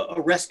of a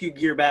rescue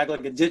gear bag,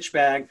 like a ditch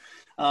bag.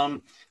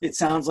 It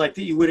sounds like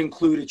that you would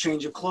include a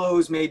change of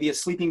clothes, maybe a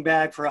sleeping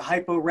bag for a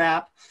hypo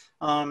wrap,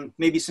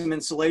 maybe some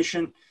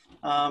insulation.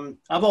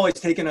 I've always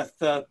taken a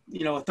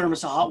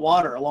thermos of hot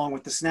water along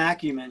with the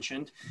snack you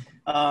mentioned,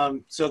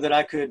 so that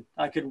I could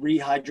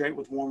rehydrate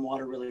with warm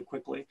water really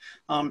quickly.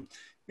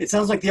 It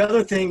sounds like the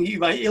other thing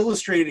you've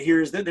illustrated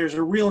here is that there's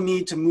a real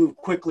need to move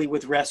quickly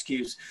with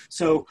rescues.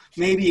 So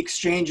maybe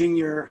exchanging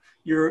your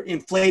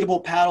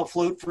inflatable paddle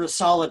float for a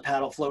solid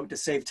paddle float to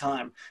save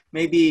time.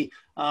 Maybe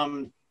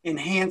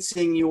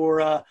enhancing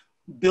your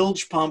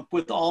bilge pump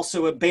with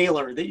also a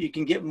bailer that you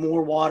can get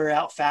more water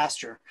out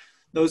faster.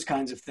 Those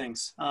kinds of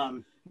things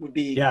would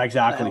be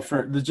exactly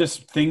for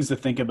just things to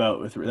think about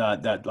with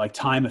that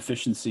time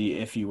efficiency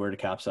if you were to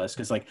capsize,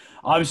 because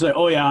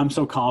obviously I'm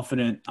so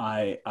confident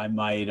I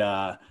might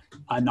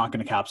I'm not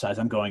going to capsize,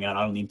 I'm going out,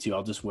 I don't need to,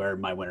 I'll just wear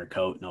my winter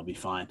coat and I'll be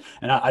fine.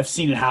 And I've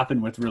seen it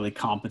happen with really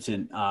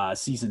competent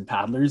seasoned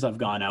paddlers. I've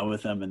gone out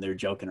with them and they're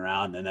joking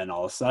around, and then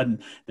all of a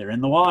sudden they're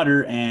in the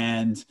water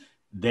and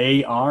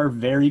they are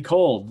very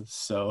cold.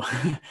 So,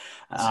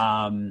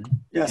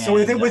 so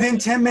within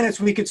 10 minutes,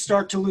 we could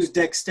start to lose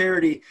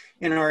dexterity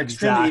in our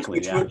extremities,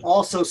 which would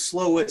also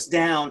slow us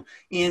down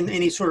in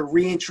any sort of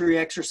reentry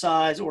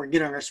exercise or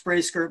getting our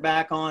spray skirt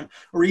back on,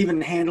 or even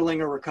handling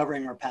or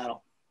recovering our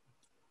paddle.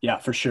 Yeah,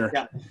 for sure.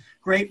 Yeah.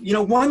 Great.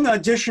 One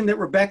addition that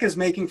Rebecca's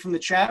making from the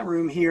chat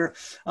room here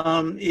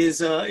is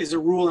a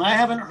rule, and I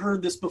haven't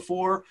heard this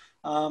before,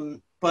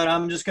 but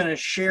I'm just going to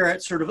share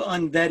it sort of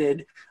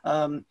unvetted.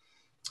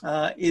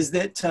 Is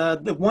that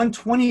the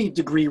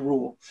 120-degree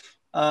rule.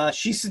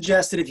 She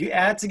suggested if you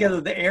add together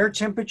the air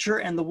temperature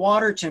and the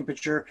water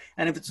temperature,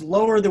 and if it's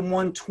lower than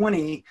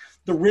 120,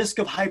 the risk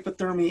of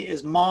hypothermia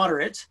is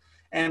moderate,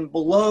 and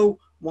below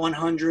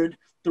 100,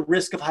 the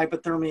risk of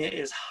hypothermia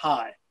is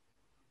high.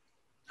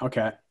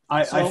 Okay.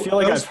 I So feel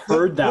like I've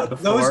heard that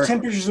before. those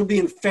temperatures will be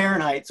in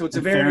Fahrenheit, so it's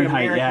a very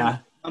Fahrenheit, yeah.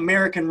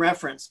 American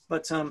reference.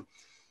 But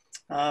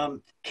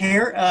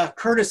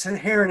Curtis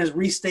Heron has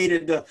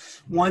restated the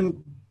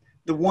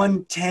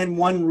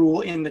 110-1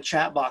 rule in the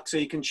chat box, so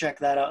you can check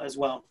that out as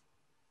well.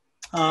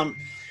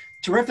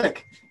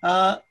 Terrific.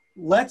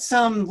 Let's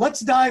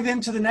dive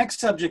into the next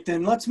subject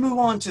then. Let's move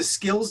on to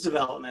skills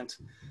development.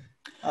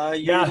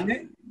 Yeah.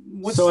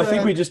 So I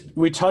think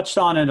we touched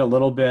on it a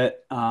little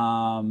bit,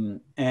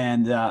 and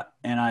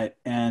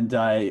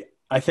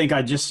I think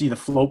I just see the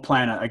float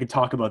plan. I could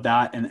talk about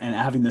that and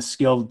having the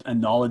skill and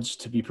knowledge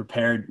to be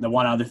prepared. The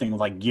one other thing with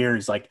like gear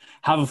is like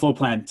have a float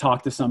plan,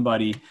 talk to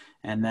somebody,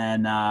 and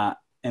then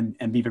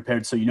and be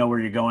prepared so you know where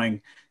you're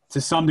going to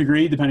some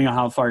degree, depending on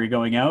how far you're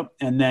going out.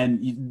 And then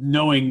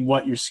knowing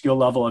what your skill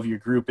level of your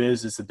group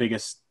is the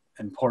biggest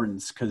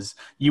importance, because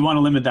you want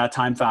to limit that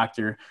time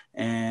factor.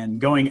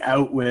 And going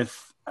out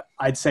with,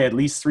 I'd say at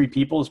least 3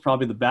 people is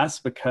probably the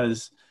best,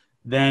 because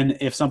then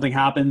if something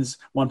happens,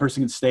 one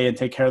person can stay and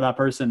take care of that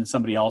person, and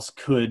somebody else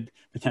could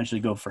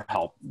potentially go for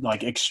help,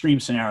 like extreme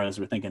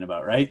scenarios we're thinking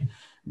about, right?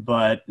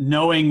 But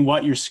knowing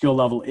what your skill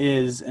level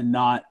is and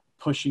not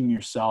pushing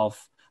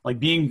yourself, like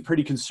being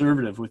pretty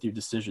conservative with your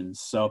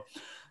decisions. So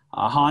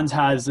Hans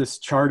has this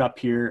chart up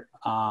here.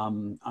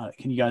 Can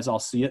you guys all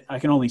see it? I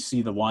can only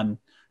see the one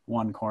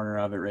corner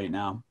of it right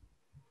now.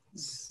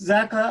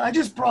 Zach, I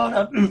just brought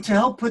up to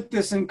help put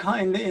this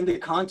into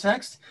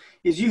context.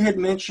 Is you had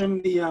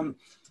mentioned the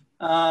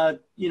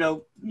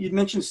you'd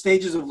mentioned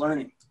stages of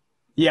learning.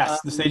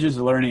 Yes, the stages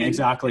of learning,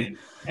 exactly.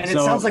 And it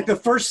sounds like the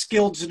first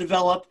skill to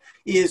develop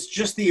is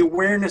just the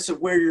awareness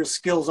of where your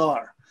skills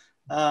are.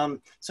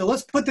 So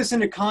let's put this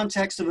into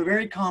context of a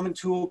very common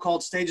tool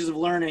called stages of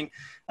learning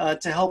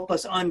to help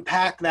us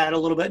unpack that a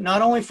little bit,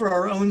 not only for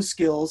our own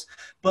skills,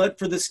 but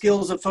for the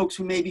skills of folks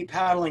who may be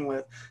paddling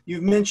with.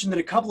 You've mentioned that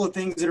a couple of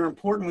things that are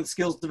important with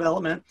skills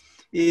development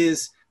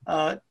is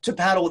to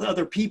paddle with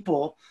other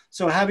people.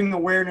 So having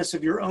awareness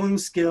of your own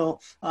skill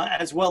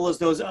as well as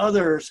those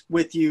others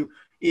with you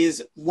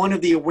is one of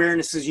the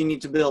awarenesses you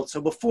need to build.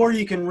 So before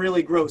you can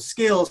really grow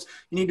skills,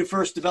 you need to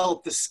first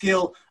develop the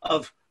skill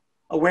of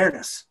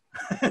awareness.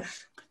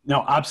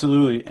 No,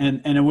 absolutely.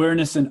 And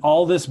awareness, and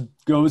all this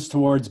goes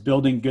towards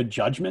building good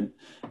judgment.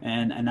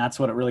 And that's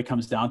what it really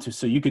comes down to.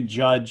 So you can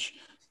judge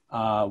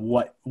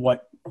what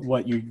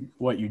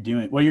you're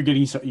doing, what you're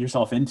getting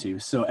yourself into.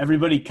 So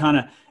everybody kind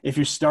of, if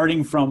you're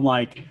starting from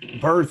like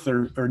birth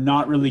or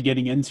not really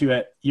getting into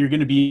it, you're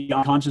going to be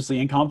unconsciously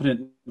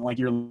incompetent. Like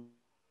you're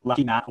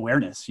lacking that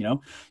awareness,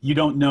 you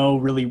don't know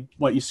really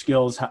what your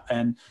skills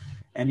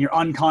and you're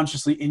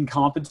unconsciously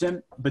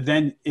incompetent. But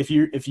then if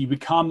you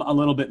become a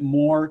little bit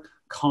more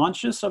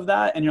conscious of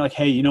that, and you're like,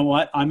 hey, you know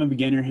what? I'm a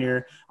beginner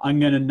here. I'm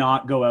going to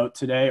not go out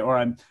today, or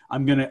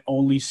I'm going to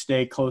only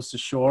stay close to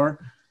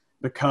shore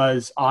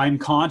because I'm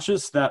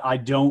conscious that I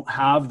don't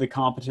have the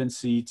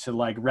competency to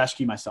like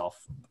rescue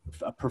myself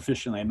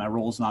proficiently, and my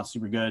role's not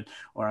super good,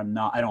 or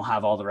I don't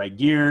have all the right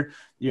gear.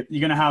 You're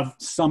going to have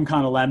some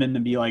kind of lemon to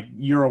be like,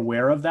 you're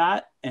aware of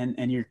that,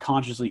 and you're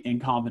consciously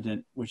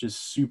incompetent, which is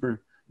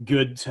super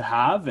good to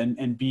have,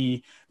 and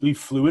be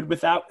fluid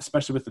with that,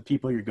 especially with the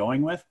people you're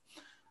going with.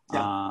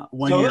 Yeah.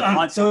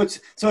 So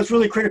it's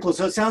really critical.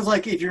 So it sounds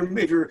like if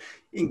you're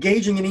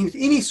engaging in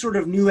any sort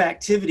of new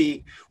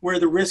activity where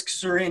the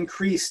risks are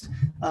increased,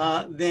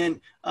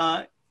 then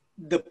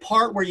the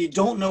part where you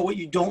don't know what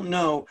you don't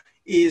know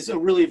is a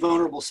really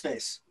vulnerable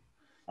space.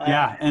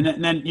 Yeah, and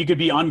then you could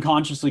be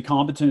unconsciously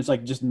competent. It's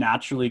like just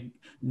naturally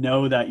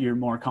know that you're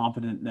more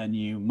competent than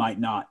you might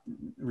not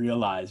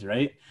realize,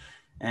 right?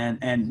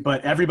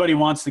 But everybody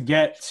wants to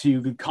get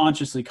to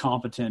consciously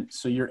competent,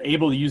 so you're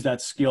able to use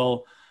that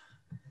skill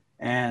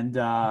and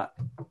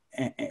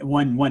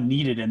when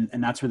needed,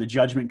 and that's where the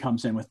judgment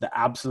comes in with the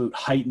absolute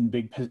heightened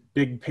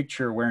big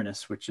picture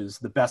awareness, which is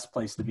the best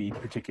place to be,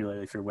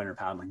 particularly if you're winter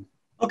paddling.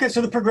 Okay,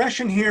 so the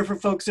progression here for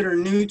folks that are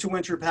new to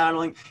winter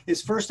paddling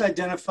is first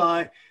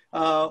identify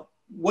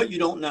what you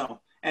don't know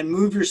and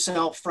move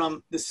yourself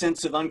from the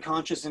sense of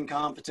unconscious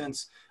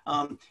incompetence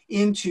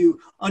into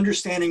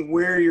understanding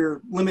where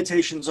your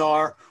limitations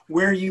are,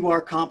 where you are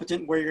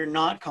competent, where you're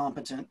not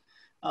competent,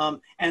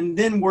 and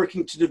then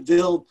working to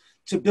build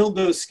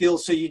those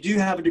skills so you do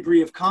have a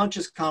degree of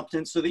conscious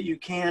competence so that you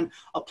can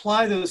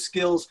apply those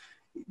skills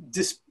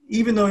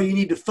even though you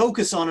need to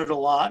focus on it a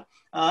lot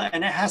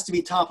and it has to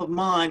be top of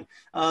mind,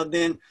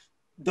 then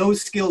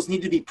those skills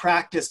need to be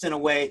practiced in a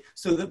way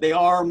so that they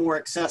are more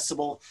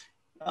accessible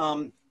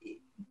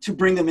to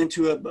bring them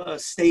into a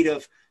state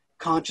of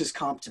conscious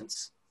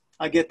competence.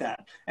 I get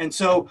that. And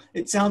so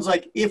it sounds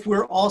like if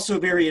we're also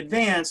very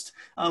advanced,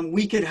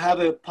 we could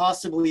have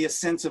possibly a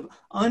sense of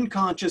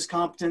unconscious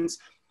competence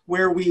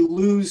where we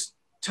lose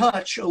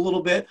touch a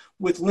little bit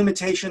with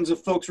limitations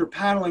of folks we're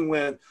paddling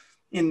with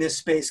in this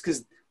space,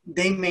 because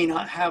they may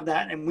not have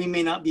that and we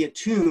may not be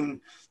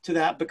attuned to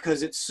that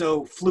because it's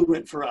so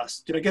fluent for us.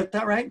 Did I get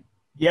that right?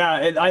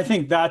 Yeah, I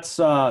think that's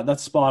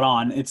spot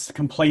on. It's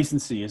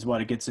complacency is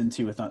what it gets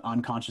into with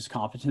unconscious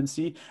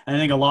competency. And I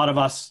think a lot of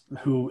us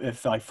who,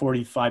 if like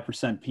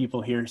 45%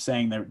 people here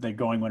saying they're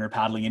going winter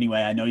paddling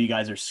anyway, I know you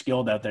guys are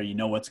skilled out there, you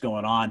know what's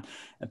going on,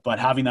 but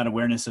having that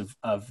awareness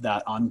of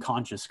that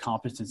unconscious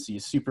competency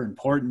is super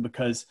important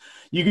because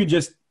it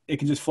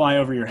can just fly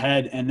over your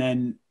head, and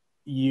then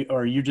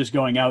you're just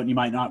going out and you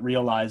might not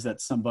realize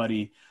that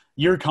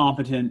you're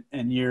competent,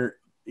 and you're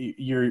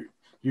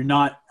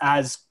not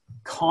as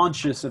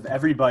conscious of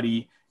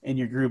everybody in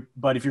your group,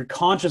 but if you're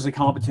conscious and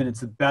competent, it's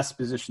the best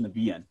position to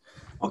be in.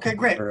 Okay,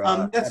 great.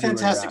 That's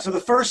fantastic. So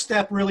the first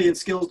step really in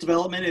skills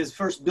development is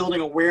first building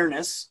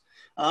awareness,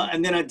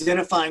 and then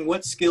identifying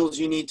what skills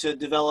you need to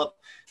develop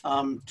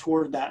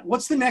toward that.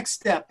 What's the next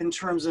step in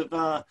terms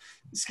of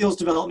skills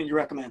development you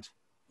recommend?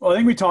 Well, I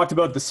think we talked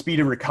about the speed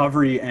of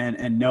recovery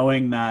and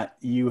knowing that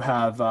you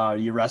have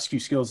your rescue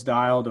skills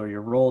dialed or your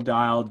roll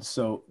dialed.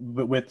 So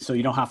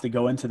you don't have to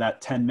go into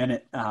that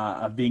 10-minute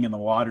of being in the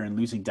water and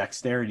losing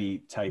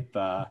dexterity type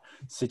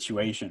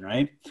situation,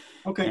 right?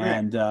 Okay, great.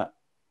 And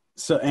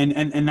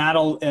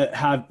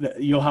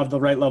you'll have the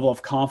right level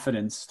of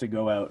confidence to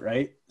go out,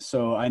 right?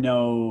 So I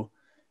know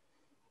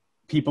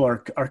people are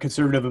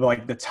conservative about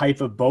like the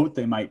type of boat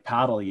they might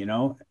paddle. You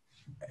know,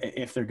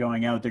 if they're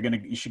going out,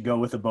 you should go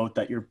with a boat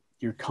that you're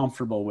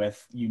comfortable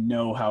with, you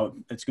know how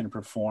it's going to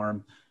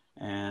perform,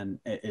 and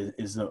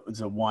is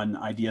the one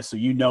idea. So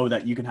you know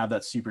that you can have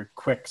that super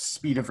quick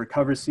speed of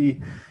recovery,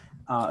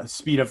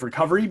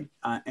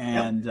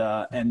 and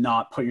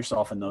not put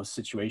yourself in those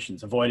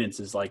situations. Avoidance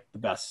is like the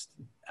best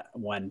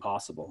when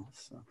possible.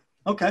 So.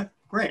 Okay,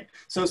 great.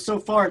 So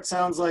far it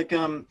sounds like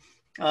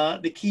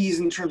the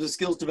keys in terms of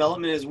skills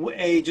development is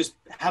just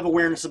have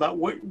awareness about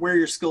where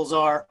your skills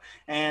are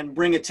and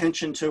bring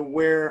attention to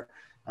where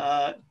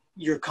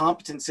your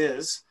competence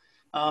is.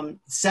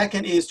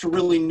 Second is to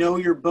really know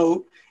your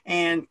boat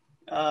and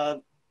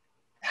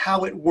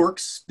how it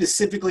works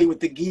specifically with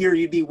the gear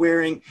you'd be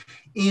wearing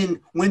in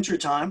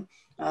wintertime,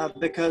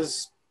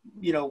 because,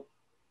 you know,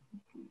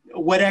 a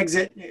wet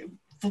exit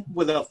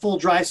with a full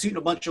dry suit and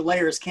a bunch of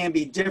layers can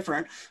be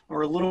different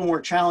or a little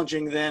more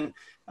challenging than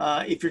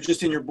if you're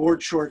just in your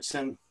board shorts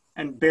and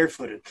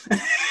barefooted.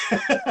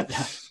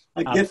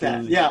 I get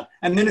that. Yeah.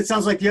 And then it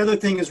sounds like the other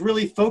thing is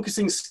really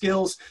focusing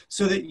skills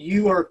so that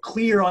you are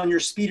clear on your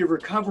speed of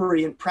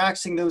recovery and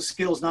practicing those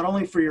skills, not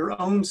only for your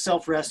own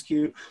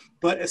self-rescue,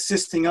 but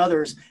assisting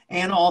others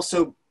and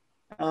also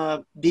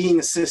being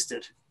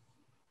assisted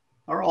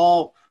are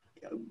all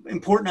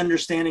important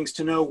understandings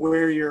to know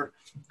where your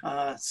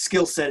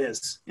skill set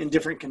is in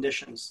different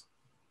conditions.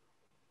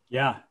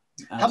 Yeah.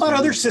 Absolutely. How about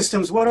other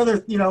systems? What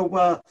other,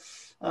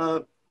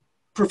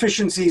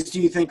 proficiencies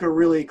do you think are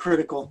really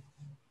critical?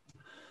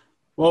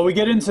 Well, we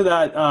get into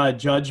that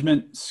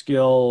judgment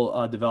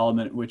skill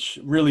development, which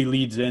really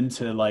leads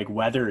into like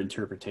weather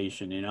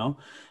interpretation, you know,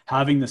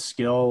 having the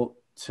skill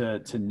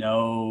to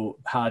know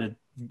how to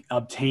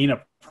obtain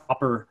a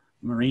proper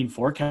marine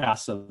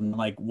forecast of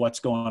like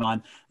what's going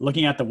on,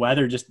 looking at the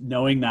weather, just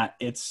knowing that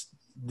it's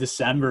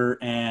December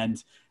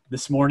and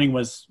this morning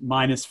was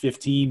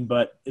 -15,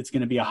 but it's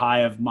going to be a high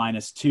of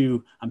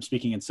 -2. I'm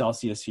speaking in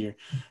Celsius here,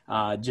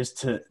 just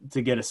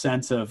to get a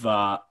sense of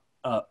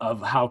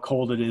how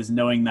cold it is,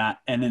 knowing that,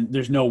 and then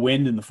there's no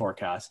wind in the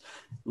forecast.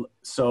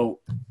 So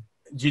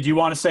did you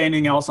want to say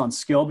anything else on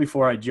skill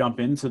before I jump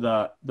into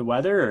the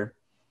weather? Or?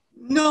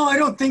 No, I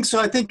don't think so.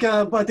 I think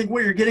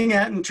what you're getting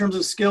at in terms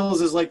of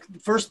skills is like the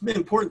first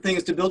important thing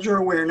is to build your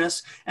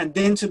awareness and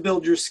then to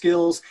build your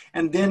skills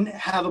and then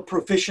have a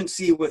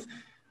proficiency with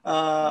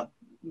all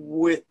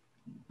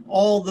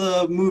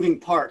the moving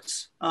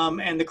parts.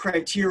 And the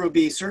criteria would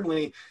be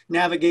certainly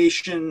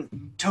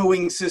navigation,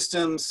 towing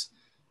systems,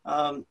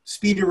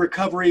 speed of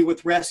recovery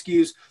with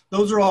rescues.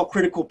 Those are all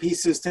critical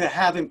pieces to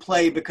have in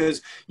play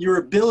because your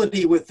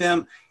ability with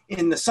them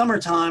in the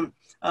summertime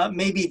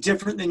may be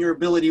different than your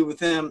ability with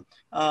them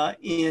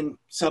in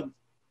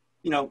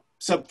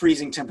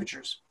sub-freezing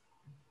temperatures.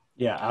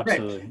 Yeah,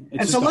 absolutely.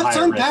 And so let's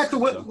unpack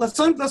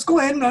let's go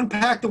ahead and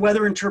unpack the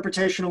weather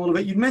interpretation a little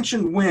bit. You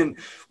mentioned wind.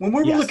 When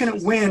we're looking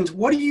at wind,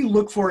 what do you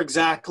look for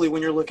exactly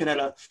when you're looking at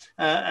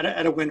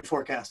a wind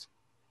forecast?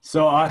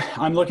 So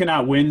I'm looking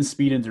at wind,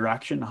 speed, and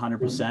direction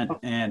 100%.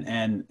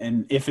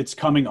 And if it's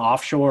coming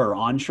offshore or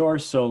onshore,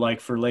 so like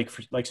for Lake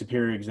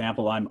Superior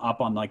example, I'm up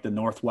on like the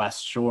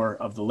northwest shore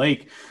of the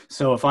lake.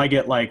 So if I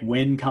get like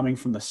wind coming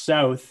from the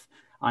south,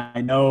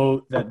 I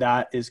know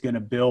that is going to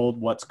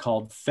build what's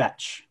called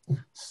fetch.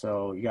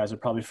 So you guys are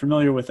probably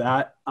familiar with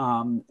that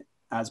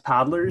as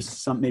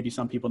paddlers. Maybe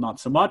some people not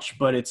so much,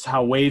 but it's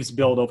how waves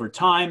build over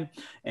time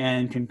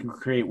and can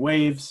create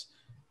waves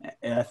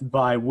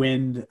by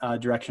wind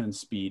direction and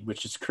speed,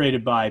 which is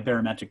created by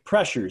barometric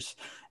pressures.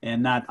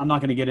 And that I'm not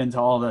going to get into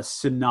all the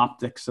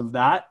synoptics of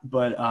that,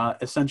 but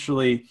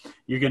essentially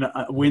you're going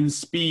to wind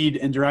speed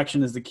and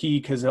direction is the key,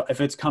 because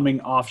if it's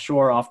coming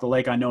offshore off the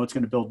lake, I know it's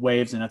going to build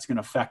waves and that's going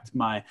to affect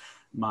my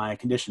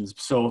conditions.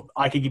 So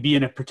I could be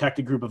in a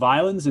protected group of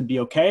islands and be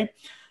okay.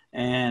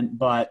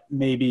 But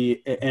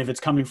maybe if it's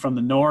coming from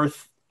the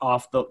north,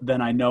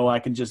 then I know I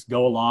can just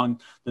go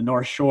along the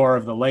north shore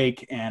of the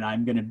lake, and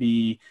I'm going to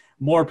be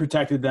more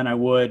protected than I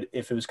would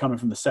if it was coming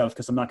from the south,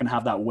 because I'm not going to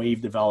have that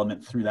wave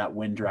development through that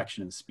wind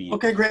direction and speed.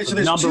 Okay, great. So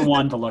there's number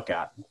one to look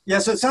at. Yeah,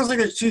 so it sounds like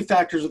there's two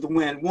factors of the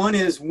wind. One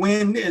is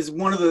wind is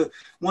one of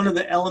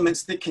the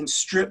elements that can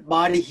strip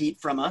body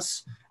heat from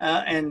us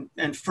and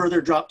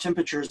further drop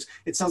temperatures.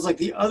 It sounds like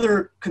the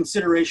other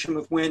consideration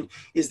with wind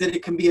is that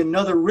it can be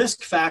another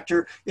risk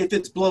factor if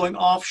it's blowing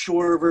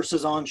offshore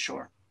versus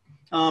onshore.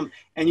 And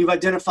you've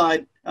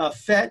identified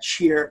fetch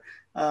here.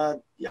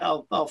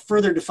 I'll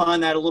further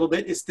define that a little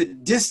bit. It's the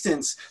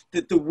distance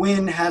that the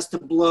wind has to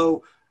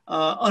blow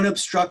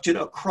unobstructed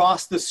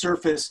across the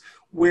surface,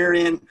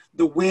 wherein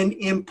the wind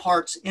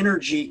imparts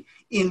energy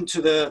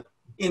into the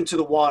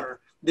water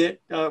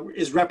that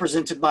is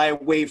represented by a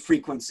wave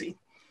frequency.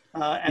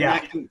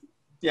 That can,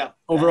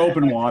 over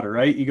open water,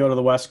 right? You go to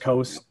the west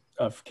coast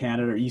of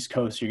Canada or east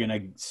coast, you're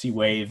going to see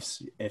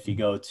waves. If you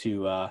go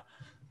to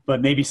but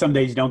maybe some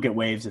days you don't get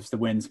waves if the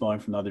wind's blowing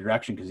from the other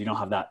direction, because you don't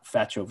have that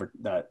fetch over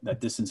that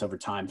distance over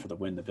time for the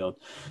wind to build.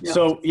 Yeah.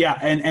 So yeah,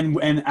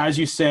 and as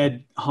you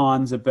said,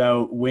 Hans,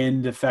 about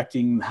wind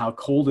affecting how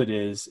cold it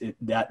is,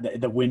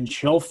 that the wind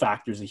chill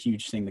factor is a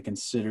huge thing to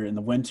consider in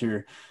the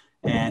winter.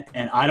 And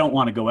I don't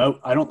want to go out.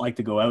 I don't like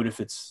to go out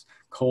if it's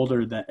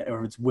colder than,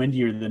 or it's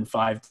windier than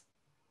 5,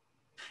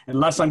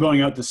 unless I'm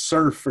going out to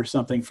surf or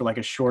something for like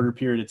a shorter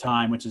period of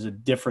time, which is a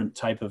different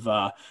type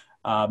of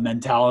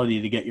mentality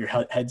to get your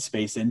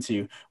headspace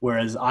into.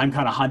 Whereas I'm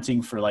kind of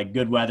hunting for like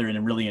good weather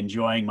and really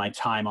enjoying my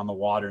time on the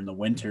water in the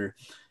winter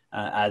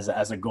as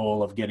a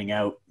goal of getting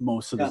out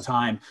most of the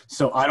time.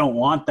 So I don't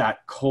want that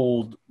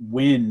cold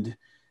wind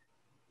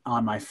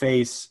on my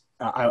face.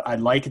 I'd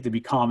like it to be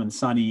calm and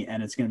sunny,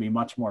 and it's going to be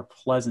much more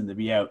pleasant to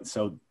be out.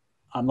 So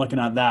I'm looking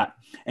at that,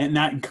 and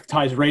that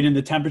ties right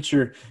into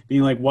temperature,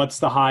 being like, what's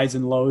the highs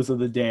and lows of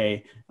the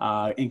day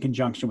in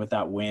conjunction with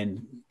that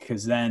wind?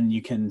 Because then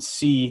you can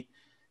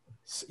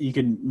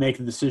make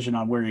the decision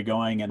on where you're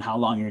going and how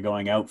long you're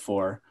going out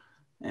for.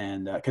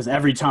 And because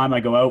every time if I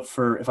go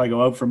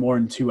out for more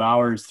than 2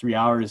 hours, 3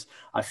 hours,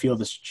 I feel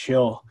this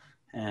chill,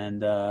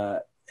 and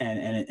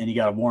you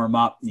got to warm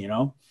up, you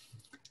know?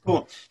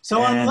 Cool.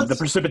 So the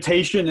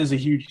precipitation is a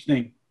huge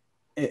thing.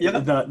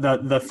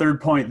 The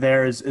third point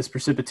there is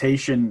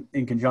precipitation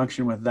in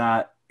conjunction with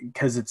that,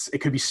 because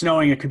it could be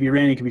snowing, it could be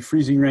raining, it could be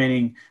freezing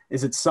raining.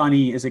 Is it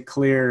sunny? Is it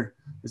clear?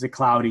 Is it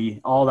cloudy?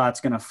 All that's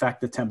going to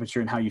affect the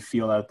temperature and how you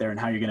feel out there and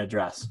how you're going to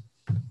dress.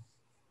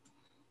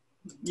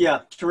 Yeah,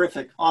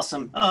 terrific.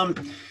 Awesome.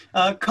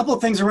 A couple of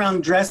things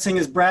around dressing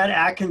is Brad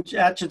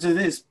Atchison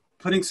is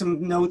putting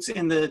some notes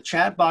in the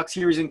chat box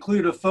here. He's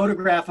included a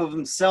photograph of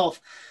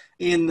himself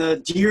in the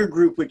deer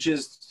group, which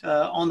is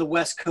on the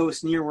West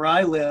Coast near where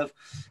I live.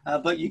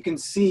 But you can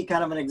see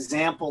kind of an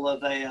example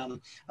of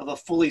a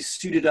fully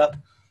suited up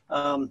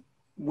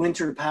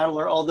winter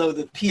paddler, although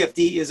the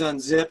PFD is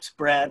unzipped,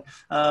 Brad.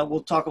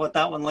 We'll talk about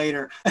that one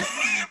later.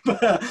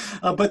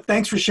 But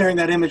thanks for sharing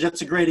that image.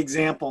 That's a great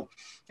example.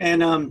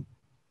 And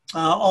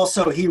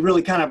also, he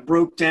really kind of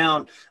broke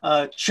down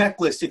a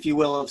checklist, if you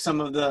will, of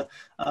some of the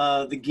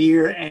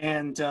gear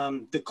and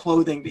the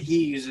clothing that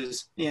he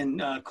uses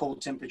in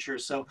cold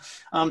temperatures. So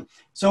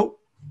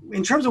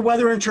in terms of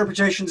weather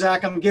interpretation,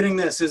 Zach, I'm getting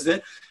this, is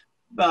that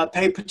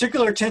pay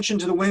particular attention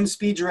to the wind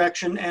speed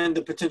direction and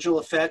the potential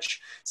of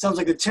fetch. Sounds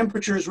like the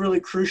temperature is really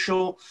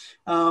crucial.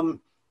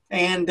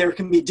 And there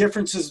can be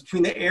differences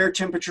between the air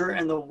temperature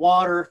and the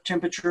water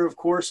temperature, of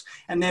course.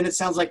 And then it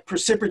sounds like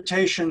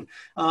precipitation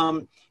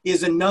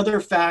is another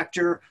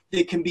factor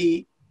that can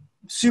be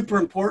super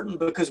important,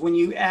 because when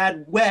you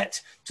add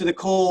wet to the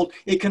cold,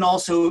 it can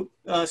also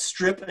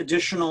strip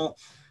additional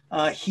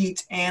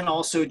heat and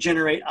also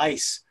generate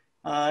ice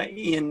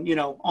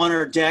on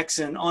our decks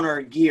and on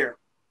our gear.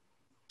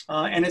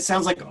 And it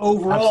sounds like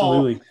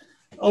overall,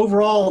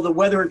 the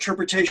weather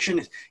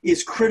interpretation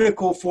is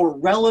critical for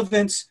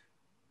relevance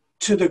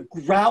to the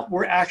route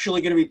we're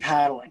actually going to be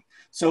paddling.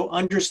 So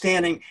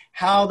understanding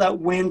how that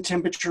wind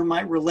temperature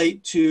might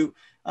relate to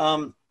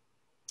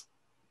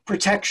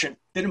protection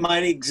that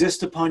might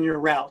exist upon your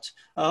route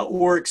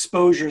or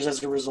exposures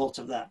as a result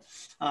of that.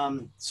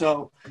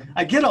 So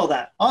I get all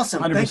that.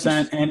 Awesome.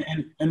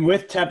 100%. And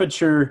with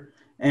temperature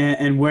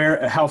and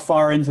how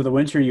far into the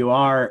winter you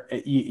are,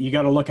 you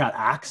got to look at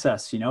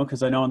access,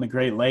 because I know in the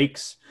Great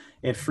Lakes,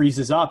 it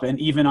freezes up. And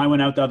even I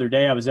went out the other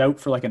day, I was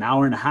out for like an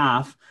hour and a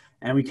half,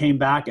 and we came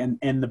back and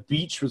the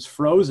beach was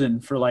frozen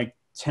for like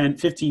 10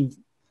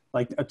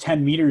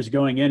 meters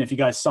going in. If you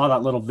guys saw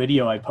that little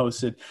video I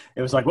posted,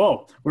 it was like,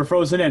 whoa, we're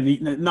frozen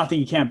in. Nothing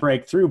you can't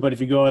break through. But if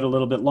you go out a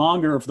little bit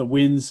longer, if the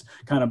wind's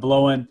kind of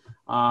blowing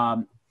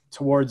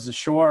towards the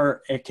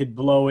shore, it could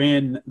blow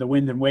in, the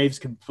wind and waves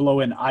could blow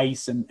in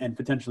ice and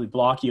potentially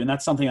block you. And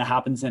that's something that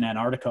happens in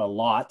Antarctica a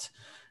lot,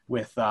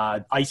 with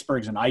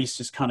icebergs and ice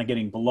just kind of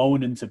getting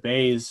blown into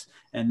bays,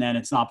 and then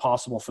it's not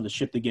possible for the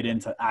ship to get in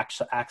to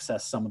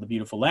access some of the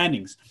beautiful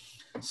landings.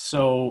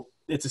 So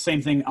it's the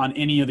same thing on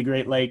any of the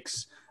Great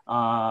Lakes,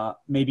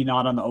 maybe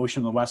not on the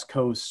ocean on the West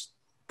Coast,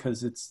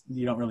 because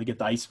you don't really get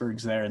the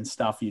icebergs there and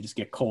stuff. You just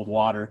get cold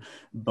water.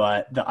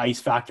 But the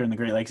ice factor in the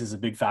Great Lakes is a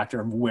big factor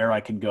of where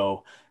I can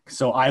go.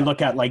 So I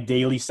look at like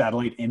daily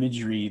satellite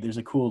imagery. There's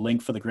a cool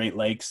link for the Great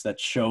Lakes that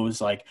shows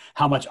like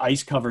how much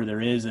ice cover there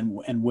is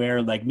and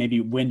where like maybe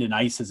wind and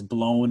ice has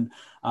blown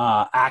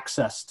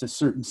access to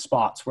certain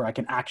spots where I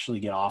can actually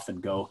get off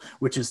and go,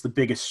 which is the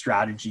biggest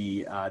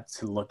strategy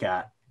to look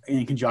at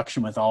in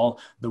conjunction with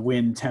all the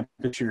wind,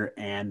 temperature,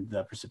 and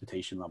the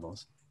precipitation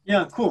levels.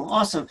 Yeah, cool.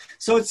 Awesome.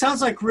 So it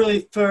sounds like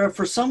really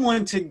for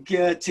someone to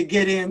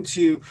get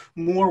into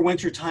more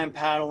wintertime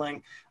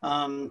paddling,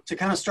 to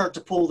kind of start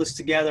to pull this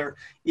together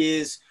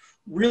is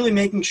really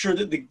making sure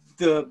that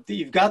that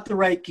you've got the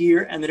right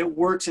gear and that it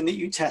works and that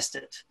you test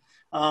it,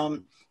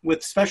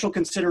 with special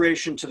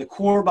consideration to the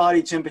core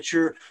body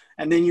temperature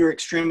and then your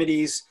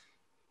extremities,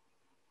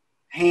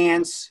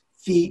 hands,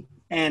 feet,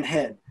 and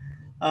head.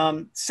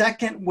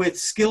 Second, with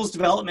skills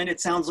development,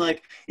 it sounds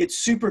like it's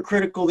super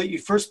critical that you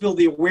first build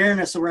the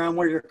awareness around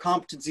where your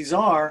competencies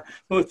are,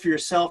 both for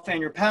yourself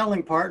and your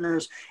paddling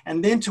partners,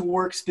 and then to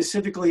work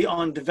specifically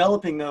on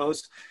developing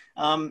those,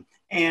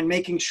 and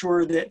making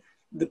sure that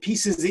the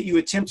pieces that you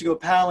attempt to go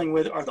paddling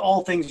with are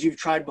all things you've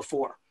tried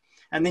before.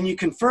 And then you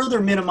can further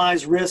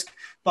minimize risk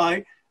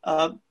by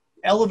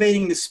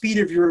elevating the speed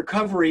of your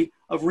recovery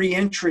of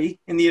re-entry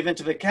in the event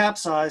of a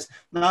capsize,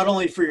 not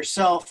only for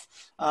yourself,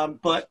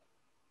 but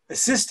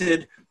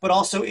assisted, but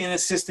also in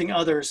assisting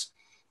others.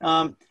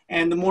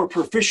 And the more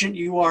proficient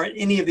you are at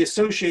any of the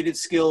associated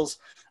skills,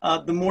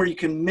 the more you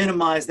can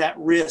minimize that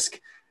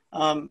risk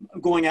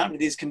going out into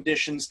these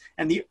conditions.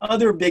 And the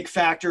other big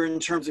factor in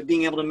terms of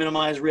being able to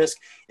minimize risk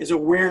is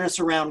awareness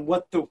around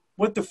what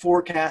the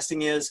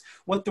forecasting is,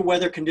 what the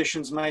weather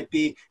conditions might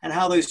be, and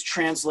how those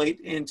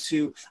translate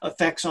into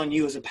effects on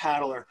you as a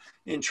paddler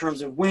in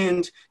terms of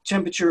wind,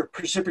 temperature,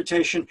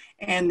 precipitation,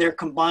 and their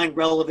combined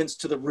relevance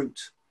to the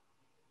route.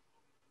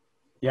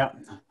 Yeah,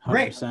 100%.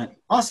 Great.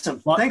 Awesome.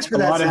 Thanks for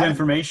that, A lot Zack. of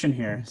information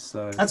here.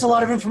 So that's a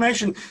lot of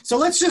information. So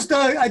let's just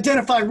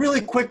identify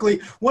really quickly,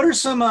 what are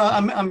some,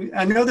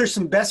 I know there's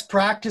some best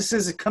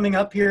practices coming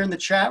up here in the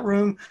chat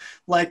room,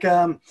 like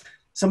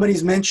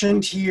somebody's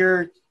mentioned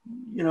here,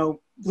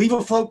 leave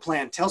a float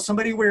plan, tell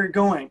somebody where you're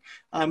going,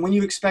 when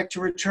you expect to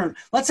return.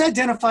 Let's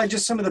identify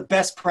just some of the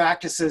best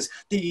practices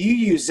that you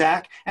use,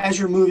 Zack, as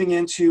you're moving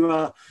into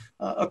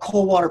a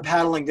cold water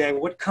paddling day.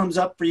 What comes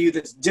up for you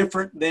that's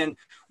different than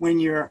when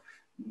you're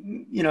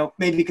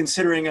maybe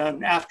considering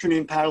an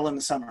afternoon paddle in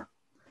the summer?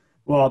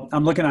 Well,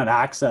 I'm looking at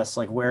access,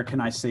 like where can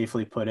I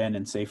safely put in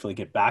and safely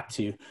get back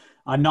to?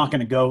 I'm not going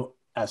to go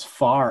as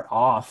far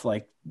off.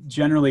 Like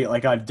generally,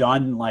 like I've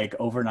done like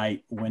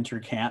overnight winter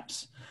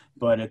camps,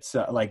 but it's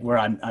like where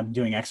I'm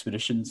doing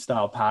expedition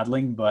style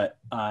paddling, but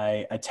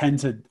I tend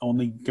to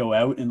only go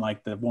out in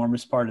like the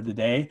warmest part of the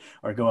day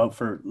or go out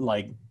for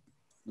like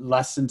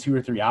less than 2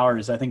 or 3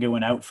 hours. I think I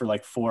went out for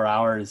like 4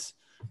 hours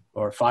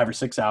or 5 or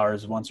 6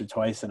 hours once or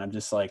twice. And I'm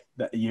just like,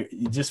 you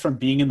just from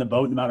being in the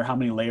boat, no matter how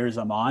many layers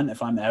I'm on,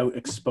 if I'm out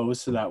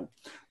exposed to that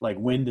like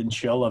wind and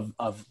chill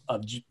of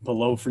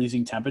below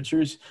freezing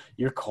temperatures,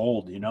 you're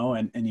cold,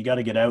 and you got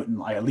to get out and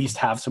like at least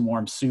have some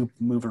warm soup,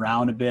 move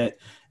around a bit,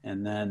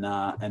 and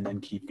then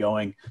keep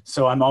going.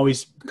 So I'm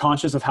always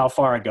conscious of how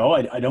far I go.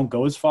 I don't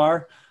go as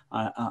far.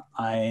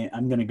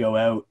 I'm going to go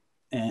out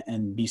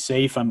and be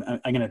safe. I'm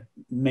going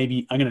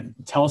to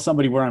tell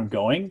somebody where I'm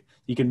going.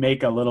 You can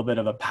make a little bit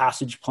of a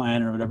passage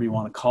plan or whatever you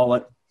want to call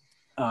it.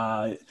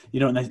 You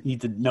don't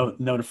need to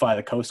notify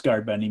the Coast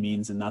Guard by any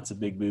means, and that's a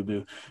big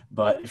boo-boo.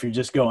 But if you're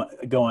just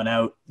going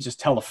out, just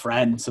tell a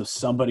friend so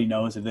somebody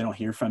knows. If they don't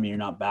hear from you, you're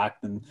not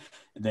back, then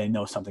they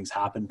know something's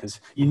happened, because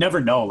you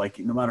never know. Like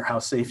no matter how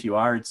safe you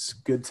are, it's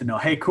good to know,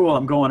 hey, cool,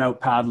 I'm going out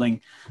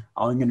paddling.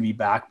 I'm going to be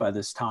back by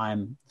this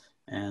time,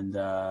 and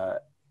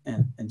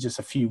just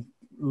a few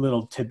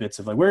little tidbits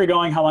of like where you're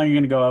going, how long you're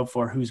going to go out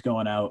for, who's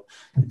going out.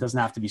 It doesn't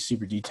have to be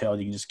super detailed.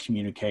 You can just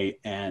communicate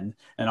and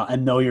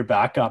know your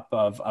backup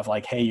of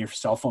like, hey, your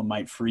cell phone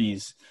might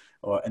freeze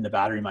and the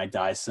battery might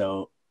die.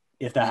 So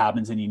if that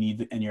happens and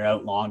you're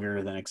out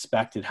longer than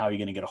expected, how are you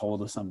going to get a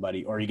hold of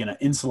somebody? Or are you going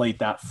to insulate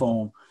that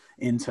phone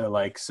into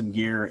like some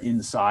gear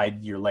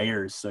inside your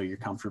layers so you're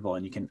comfortable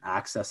and you can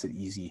access it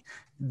easy?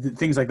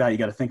 Things like that you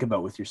got to think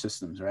about with your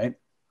systems, right?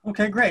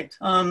 Okay, great.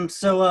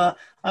 So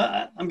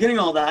I'm getting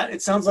all that.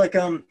 It sounds like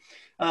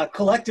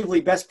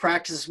collectively best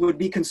practices would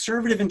be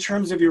conservative in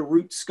terms of your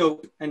route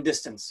scope and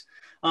distance.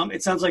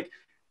 It sounds like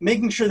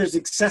making sure there's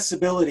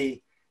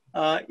accessibility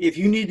if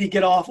you need to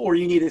get off or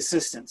you need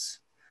assistance.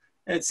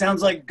 It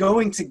sounds like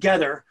going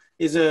together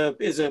is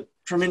a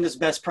tremendous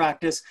best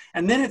practice.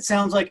 And then it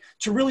sounds like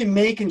to really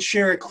make and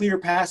share a clear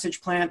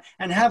passage plan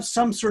and have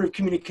some sort of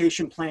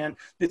communication plan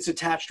that's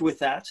attached with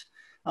that.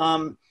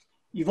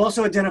 You've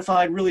also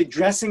identified really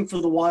dressing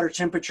for the water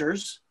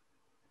temperatures,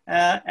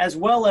 as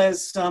well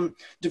as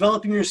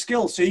developing your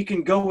skills so you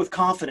can go with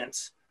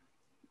confidence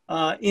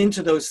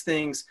into those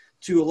things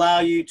to allow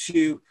you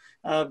to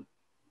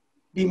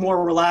be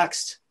more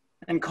relaxed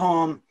and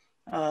calm,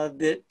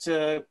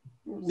 that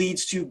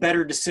leads to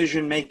better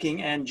decision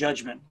making and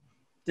judgment.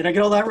 Did I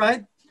get all that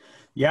right?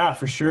 Yeah,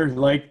 for sure.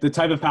 Like the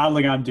type of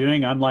paddling I'm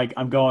doing, I'm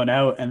going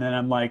out and then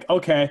I'm like,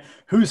 okay,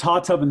 whose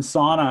hot tub and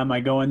sauna am I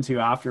going to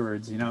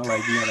afterwards? You know,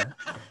 like you gotta,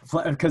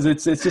 because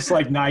it's just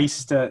like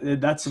nice to,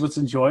 that's what's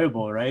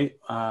enjoyable, right?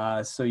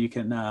 So you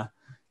can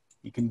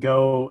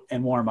go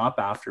and warm up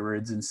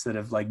afterwards instead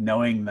of like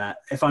knowing that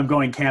if I'm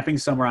going camping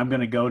somewhere, I'm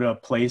going to go to a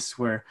place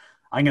where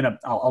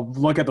I'll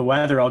look at the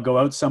weather. I'll go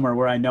out somewhere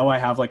where I know I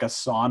have like a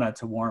sauna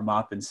to warm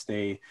up and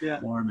stay Yeah.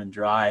 warm and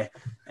dry.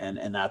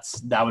 And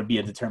that would be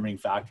a determining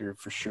factor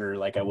for sure.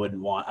 Like I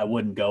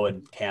wouldn't go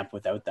and camp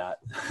without that.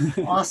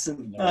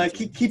 Awesome.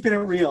 Keeping it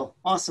real.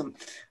 Awesome.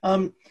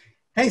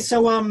 Hey,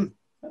 so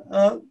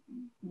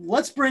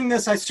let's bring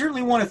this. I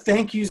certainly want to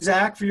thank you,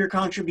 Zack, for your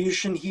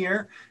contribution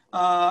here.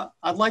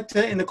 I'd like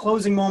to, in the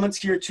closing moments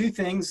here, two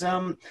things.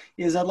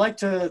 Is I'd like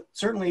to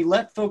certainly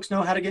let folks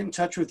know how to get in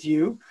touch with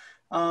you.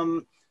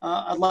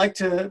 I'd like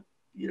to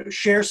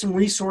share some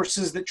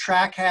resources that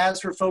TRAK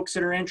has for folks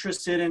that are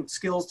interested in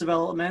skills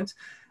development.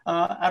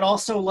 I'd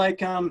also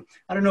like, I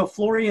don't know if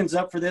Florian's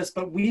up for this,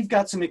 but we've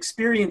got some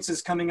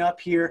experiences coming up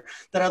here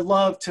that I'd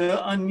love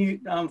to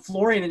unmute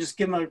Florian and just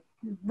give him a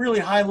really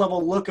high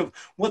level look of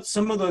what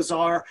some of those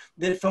are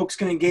that folks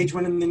can engage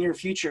with in the near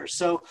future.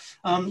 So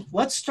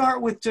let's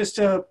start with just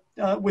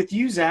with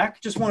you,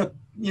 Zack. Just want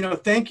to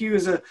thank you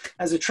as a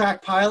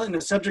TRAK pilot and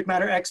a subject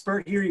matter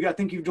expert here. I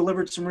think you've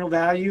delivered some real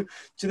value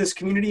to this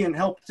community and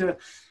helped to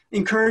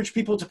encourage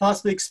people to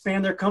possibly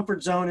expand their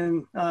comfort zone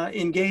and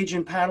engage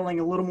in paddling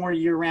a little more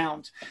year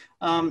round.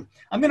 I'm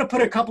going to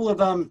put a couple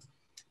of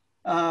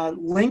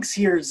links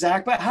here,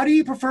 Zack, but how do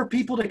you prefer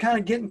people to kind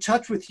of get in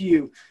touch with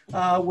you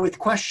with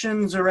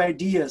questions or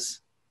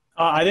ideas?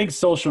 I think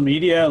social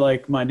media,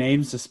 like my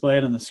name's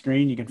displayed on the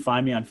screen. You can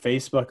find me on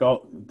Facebook.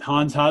 Oh,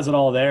 Hans has it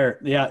all there.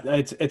 Yeah,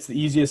 it's the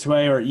easiest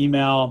way, or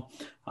email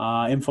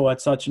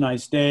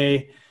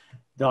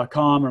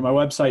info@suchaniceday.com or my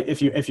website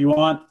if you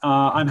want.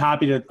 I'm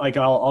happy to, like,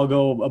 I'll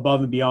go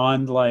above and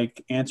beyond,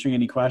 like answering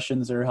any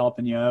questions or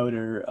helping you out,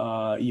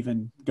 or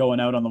even going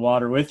out on the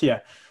water with you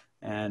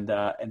and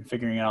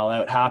figuring it all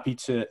out. Happy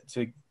to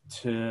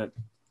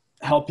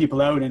help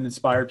people out and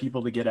inspire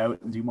people to get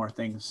out and do more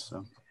things.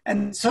 So.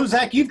 And so,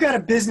 Zack, you've got a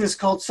business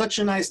called Such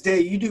a Nice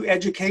Day. You do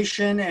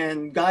education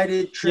and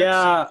guided trips.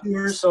 Yeah, and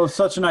tours. So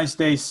Such a Nice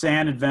Day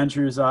Sand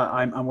Adventures.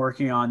 I'm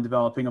working on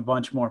developing a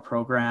bunch more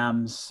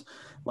programs,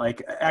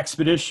 like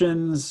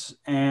expeditions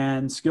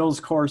and skills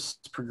course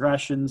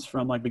progressions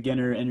from like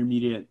beginner,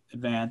 intermediate,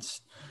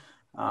 advanced,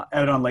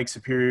 out on Lake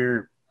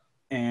Superior.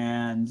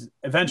 And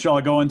eventually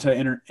I'll go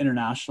into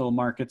international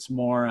markets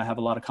more. I have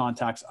a lot of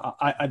contacts.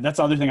 That's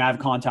the other thing. I have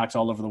contacts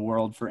all over the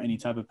world for any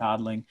type of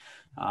paddling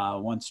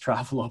once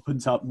travel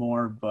opens up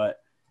more. But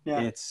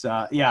yeah, it's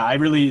I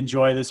really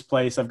enjoy this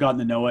place. I've gotten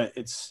to know it.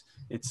 It's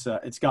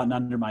gotten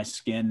under my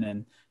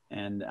skin,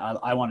 and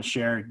I want to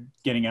share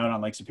getting out on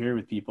Lake Superior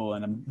with people.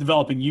 And I'm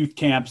developing youth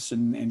camps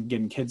and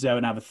getting kids out,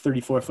 and I have a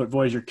 34-foot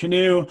Voyager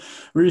canoe.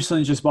 We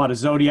recently just bought a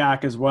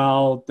Zodiac as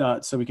well,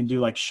 so we can do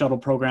like shuttle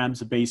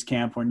programs at base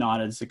camp where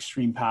not as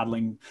extreme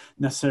paddling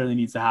necessarily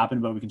needs to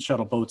happen, but we can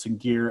shuttle boats and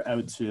gear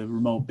out to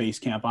remote base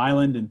camp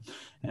island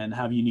and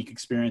have unique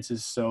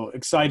experiences. So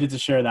excited to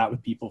share that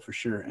with people for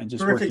sure. And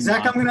just perfect.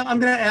 Zack, I'm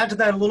gonna add to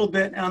that a little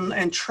bit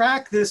and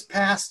TRAK this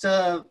past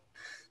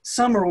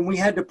summer, when we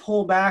had to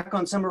pull back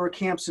on some of our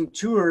camps and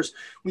tours,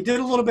 we did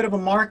a little bit of a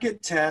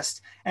market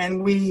test,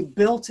 and we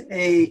built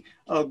a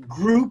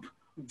group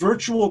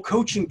virtual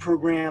coaching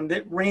program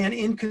that ran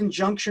in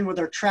conjunction with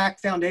our TRAK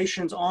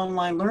Foundation's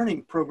online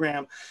learning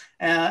program.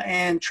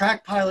 And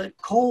TRAK pilot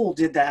Cole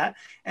did that.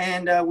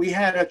 And we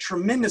had a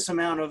tremendous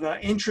amount of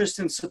interest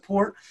and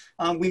support.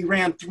 We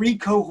ran 3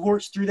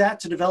 cohorts through that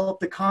to develop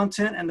the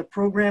content and the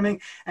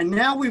programming. And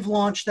now we've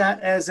launched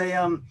that as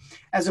a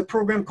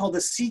program called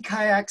the Sea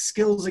Kayak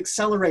Skills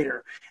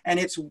Accelerator. And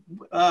it's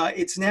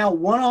now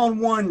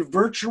one-on-one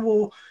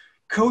virtual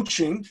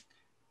coaching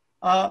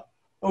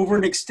over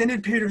an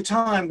extended period of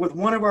time with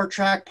one of our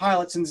TRAK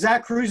pilots. And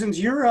Zack Kruzins,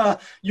 you're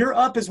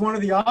up as one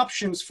of the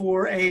options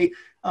for a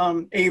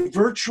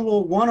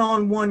virtual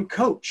one-on-one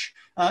coach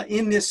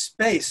in this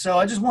space. So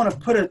I just want to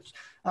put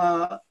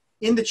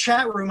in the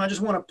chat room, I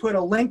just want to put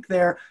a link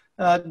there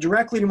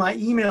directly to my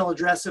email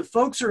address. If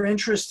folks are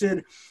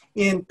interested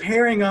in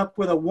pairing up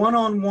with a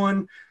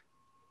one-on-one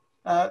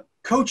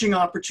coaching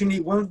opportunity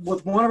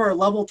with one of our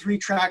level 3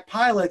 TRAK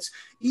pilots,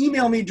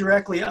 email me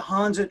directly at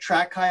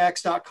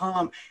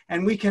hans@trakkayaks.com,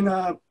 and we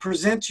can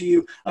present to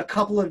you a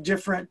couple of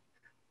different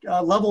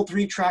level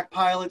 3 TRAK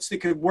pilots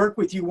that could work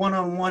with you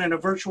one-on-one in a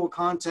virtual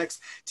context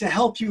to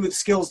help you with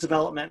skills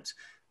development,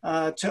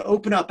 to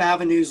open up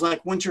avenues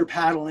like winter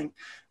paddling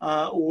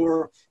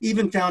or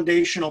even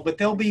foundational. But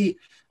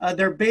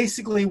they're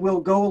basically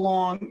will go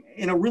along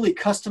in a really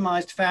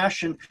customized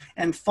fashion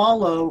and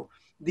follow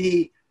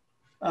the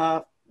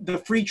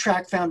free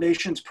TRAK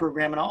Foundations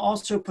program. And I'll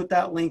also put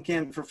that link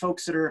in for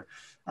folks that are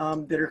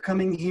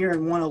coming here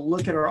and want to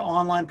look at our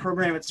online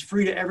program. It's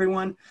free to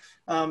everyone.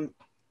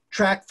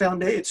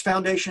 It's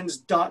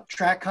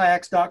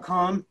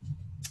foundations.trakkayaks.com.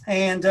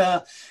 And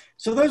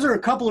so those are a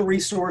couple of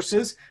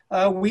resources.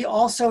 We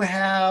also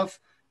have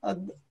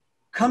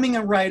coming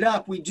right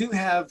up, we do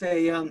have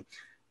a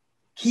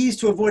Keys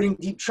to Avoiding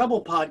Deep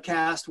Trouble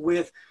podcast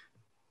with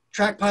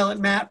track pilot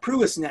Matt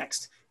Pruis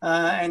next.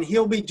 And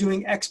he'll be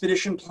doing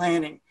expedition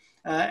planning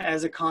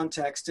as a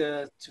context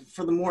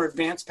for the more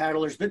advanced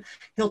paddlers, but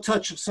he'll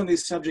touch on some of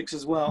these subjects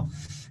as well.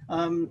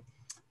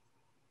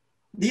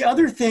 The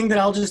other thing that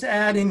I'll just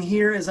add in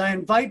here is I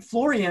invite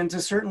Florian to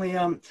certainly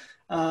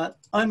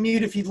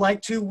unmute if you'd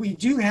like to. We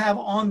do have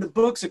on the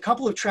books a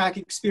couple of track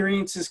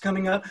experiences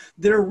coming up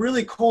that are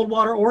really cold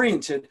water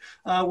oriented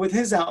with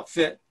his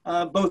outfit,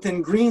 both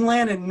in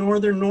Greenland and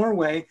northern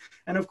Norway.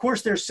 And of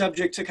course, they're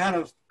subject to kind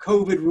of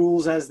COVID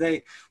rules as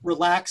they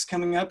relax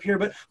coming up here.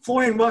 But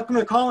Florian, welcome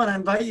to the call, and I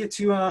invite you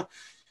to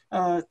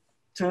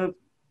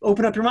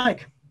open up your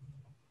mic.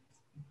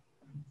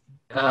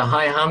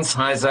 Hi, Hans.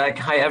 Hi, Zach.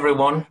 Hi,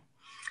 everyone.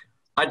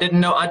 I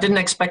didn't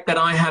expect that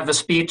I have a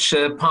speech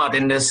part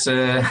in this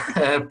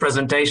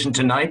presentation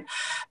tonight,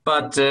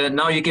 but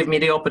now you give me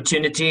the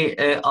opportunity.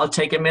 I'll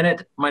take a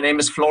minute. My name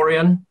is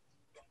Florian,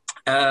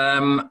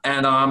 and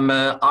I'm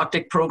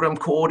Arctic Program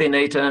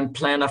Coordinator and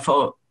Planner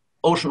for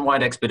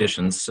ocean-wide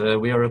expeditions.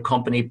 We are a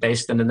company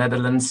based in the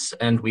Netherlands,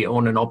 and we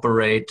own and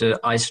operate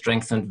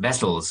ice-strengthened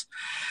vessels.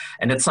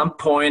 And at some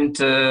point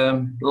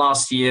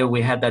last year,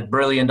 we had that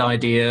brilliant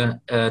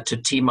idea to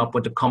team up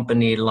with a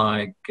company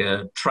like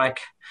TRAK,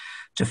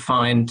 to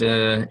find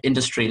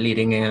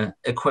industry-leading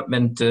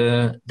equipment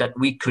that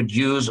we could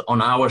use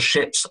on our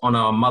ships, on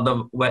our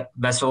mother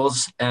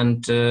vessels,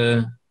 and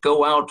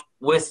go out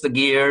with the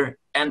gear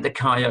and the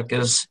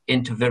kayakers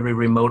into very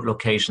remote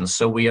locations.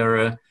 So we are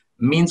a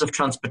means of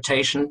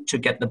transportation to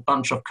get the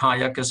bunch of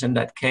kayakers, in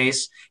that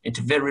case,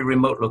 into very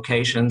remote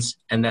locations,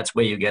 and that's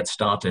where you get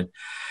started.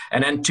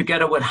 And then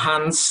together with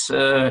Hans,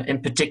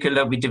 in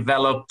particular, we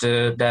developed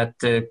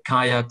that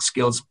kayak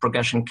skills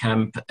progression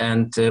camp,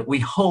 and we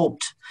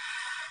hoped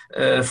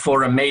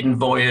for a maiden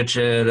voyage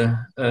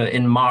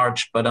in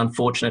March, but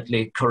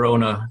unfortunately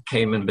Corona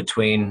came in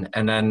between.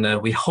 And then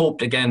we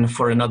hoped again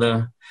for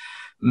another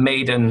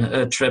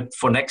maiden trip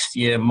for next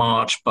year,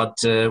 March, but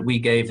we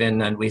gave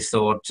in and we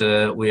thought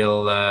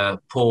we'll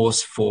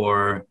pause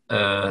for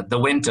the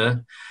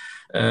winter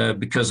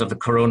because of the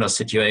Corona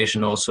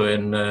situation also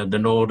in the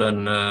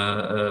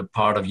northern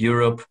part of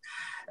Europe.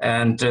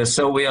 And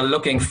so we are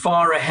looking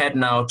far ahead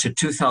now to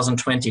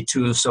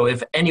 2022. So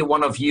if any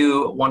one of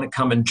you want to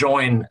come and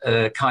join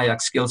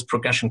Kayak Skills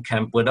Progression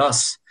Camp with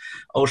us,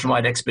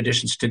 Ocean-Wide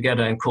Expeditions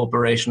together in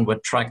cooperation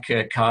with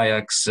TRAK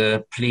Kayaks,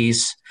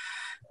 please,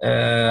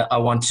 I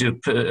want to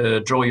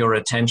draw your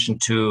attention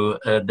to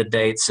the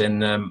dates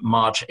in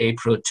March,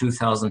 April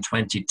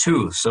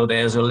 2022. So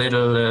there's a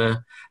little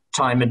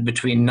time in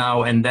between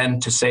now and then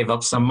to save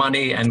up some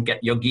money and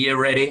get your gear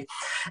ready.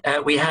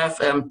 We have,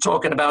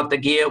 talking about the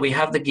gear, we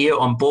have the gear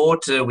on board.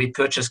 We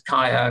purchased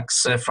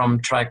kayaks from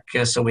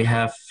TRAK, so we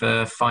have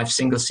 5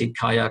 single-seat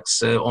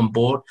kayaks on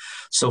board.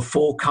 So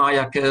 4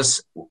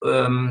 kayakers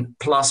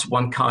plus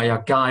 1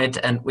 kayak guide,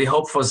 and we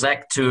hope for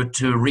Zack to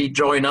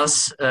rejoin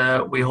us.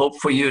 We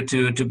hope for you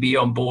to be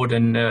on board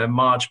in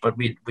March, but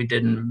we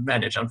didn't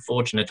manage,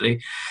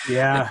 unfortunately.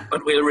 Yeah.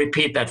 But we'll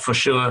repeat that for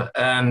sure,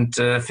 and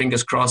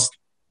fingers crossed.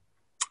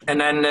 And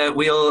then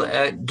we'll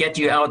get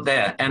you out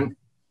there. And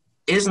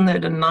isn't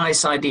it a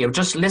nice idea?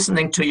 Just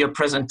listening to your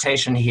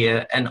presentation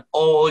here and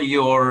all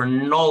your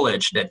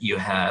knowledge that you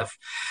have.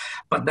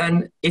 But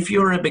then if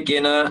you're a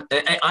beginner,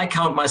 I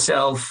count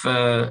myself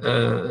as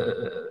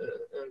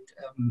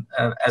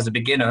a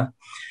beginner.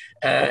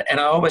 And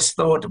I always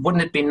thought,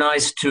 wouldn't it be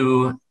nice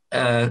to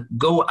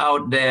go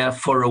out there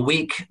for a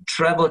week,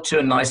 travel to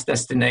a nice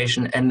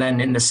destination, and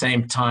then in the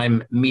same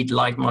time meet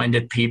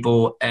like-minded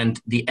people and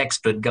the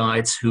expert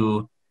guides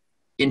who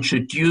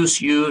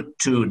introduce you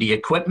to the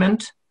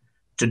equipment,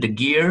 to the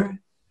gear,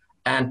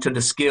 and to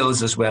the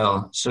skills as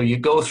well. So you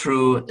go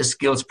through a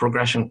skills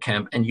progression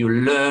camp and you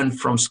learn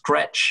from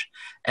scratch,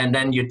 and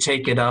then you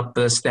take it up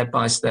step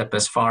by step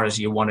as far as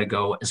you want to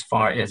go, as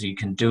far as you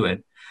can do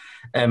it.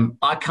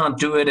 I can't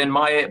do it in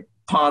my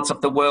parts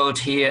of the world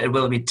here. It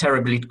will be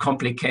terribly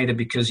complicated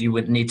because you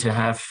would need to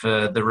have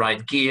the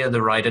right gear,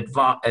 the right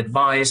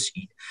advice.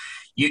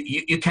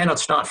 You cannot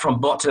start from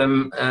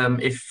bottom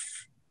if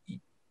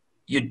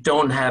you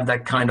don't have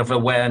that kind of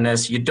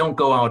awareness. You don't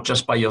go out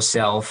just by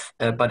yourself,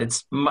 but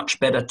it's much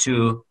better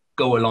to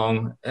go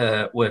along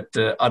with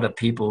other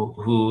people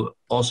who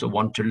also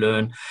want to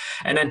learn.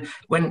 And then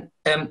when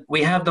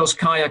we have those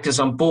kayakers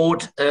on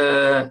board,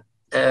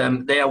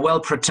 they are well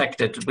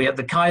protected. We have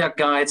the kayak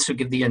guides who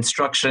give the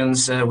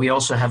instructions. We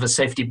also have a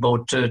safety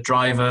boat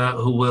driver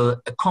who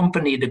will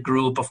accompany the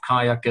group of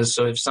kayakers.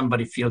 So if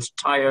somebody feels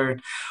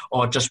tired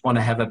or just want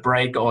to have a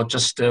break or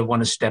just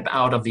want to step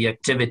out of the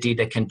activity,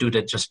 they can do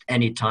that just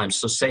anytime.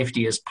 So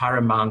safety is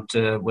paramount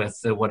with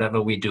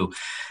whatever we do.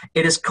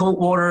 It is cold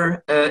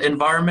water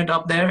environment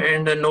up there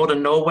in the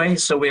northern Norway.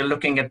 So we're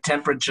looking at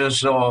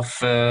temperatures of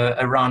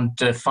around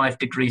 5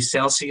 degrees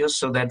Celsius.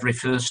 So that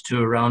refers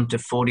to around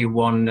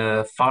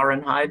 41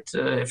 Fahrenheit,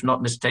 if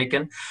not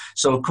mistaken.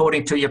 So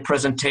according to your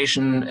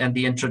presentation and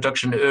the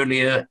introduction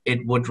earlier,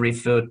 it would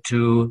refer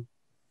to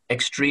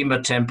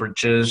extremer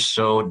temperatures,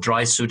 so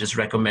dry suit is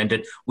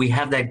recommended. We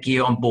have that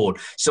gear on board.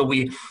 So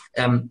we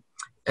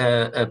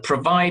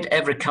provide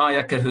every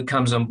kayaker who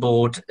comes on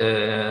board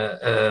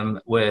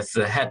with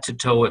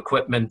head-to-toe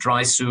equipment,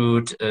 dry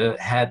suit,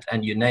 hat,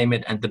 and you name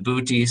it, and the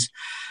booties,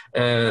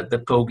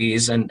 the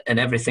pogies, and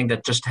everything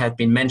that just had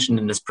been mentioned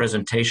in this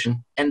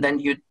presentation. And then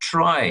you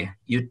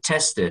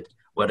test it,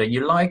 whether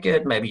you like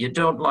it, maybe you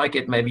don't like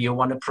it, maybe you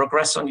want to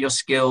progress on your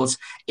skills.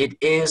 It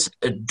is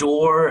a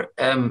door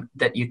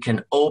that you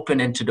can open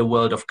into the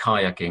world of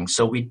kayaking.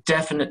 So we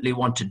definitely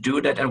want to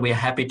do that, and we're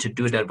happy to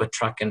do that with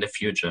TRAK in the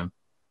future.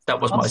 That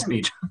was my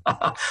speech.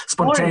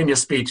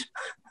 Spontaneous speech.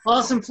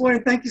 Awesome,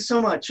 Florian. Thank you so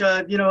much.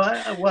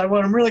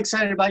 What I'm really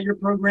excited about your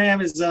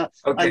program is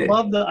Okay.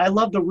 I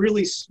love the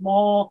really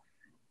small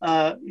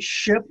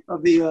ship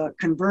of the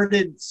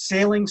converted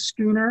sailing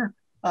schooner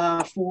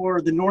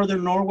for the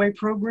Northern Norway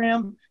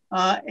program.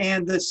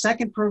 And the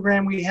second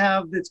program we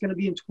have that's going to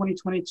be in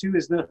 2022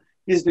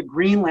 is the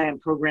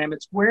Greenland program.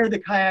 It's where the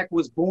kayak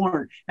was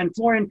born. And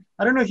Florian,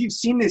 I don't know if you've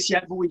seen this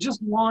yet, but we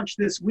just launched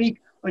this week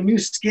a new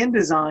skin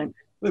design.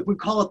 We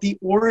call it the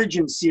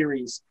Origin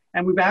Series.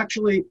 And we've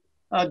actually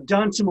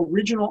done some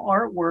original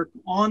artwork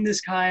on this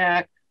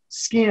kayak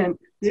skin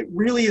that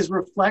really is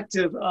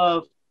reflective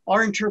of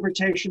our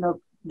interpretation of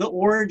the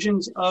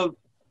origins of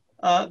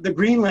the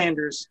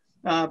Greenlanders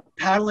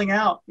paddling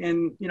out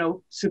in,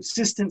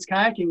 subsistence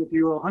kayaking, if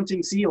you will,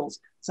 hunting seals,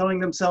 sewing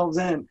themselves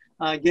in,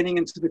 getting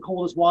into the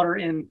coldest water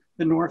in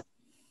the North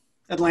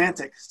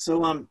Atlantic.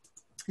 So,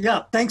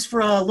 yeah, thanks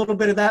for a little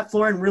bit of that,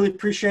 Florian. Really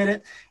appreciate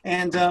it.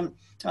 And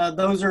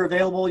those are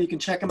available. You can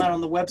check them out on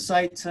the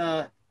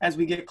website as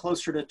we get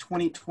closer to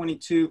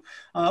 2022.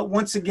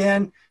 Once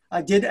again,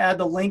 I did add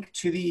the link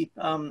to the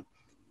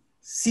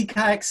Sea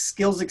Kayak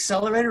Skills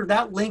Accelerator.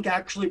 That link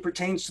actually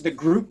pertains to the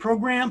group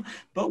program,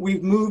 but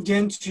we've moved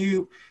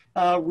into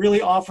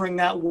really offering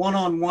that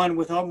one-on-one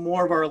with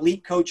more of our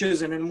elite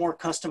coaches and in more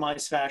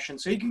customized fashion.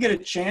 So you can get a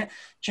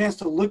chance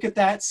to look at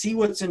that, see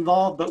what's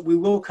involved, but we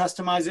will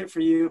customize it for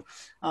you.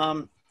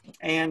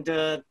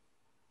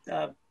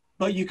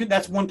 But you could,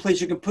 that's one place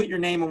you can put your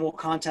name and we'll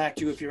contact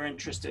you if you're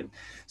interested.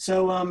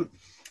 So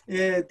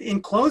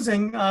in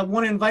closing, I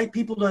want to invite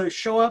people to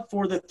show up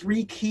for the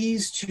 3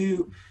 keys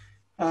to,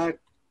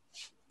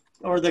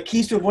 or the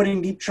keys to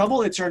avoiding deep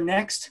trouble. It's our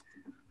next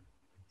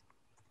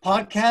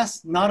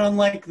podcast, not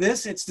unlike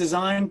this. It's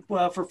designed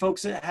for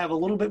folks that have a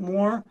little bit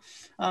more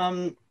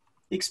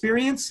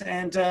experience.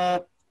 And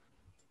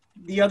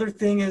the other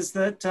thing is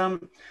that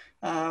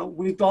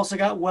we've also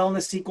got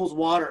Wellness Equals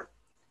Water.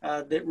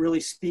 That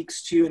really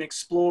speaks to and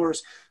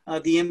explores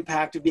the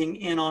impact of being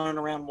in, on, and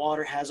around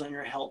water has on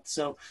your health.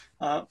 So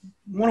I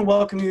want to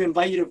welcome you,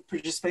 invite you to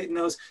participate in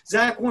those.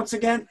 Zach, once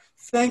again,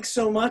 thanks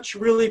so much.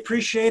 Really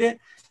appreciate it.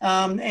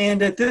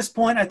 And at this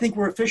point, I think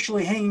we're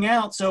officially hanging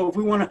out. So if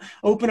we want to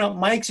open up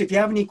mics, if you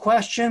have any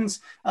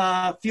questions,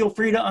 feel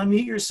free to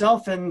unmute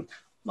yourself and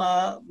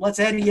let's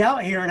Eddie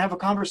out here and have a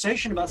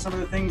conversation about some of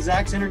the things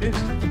Zach's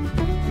introduced.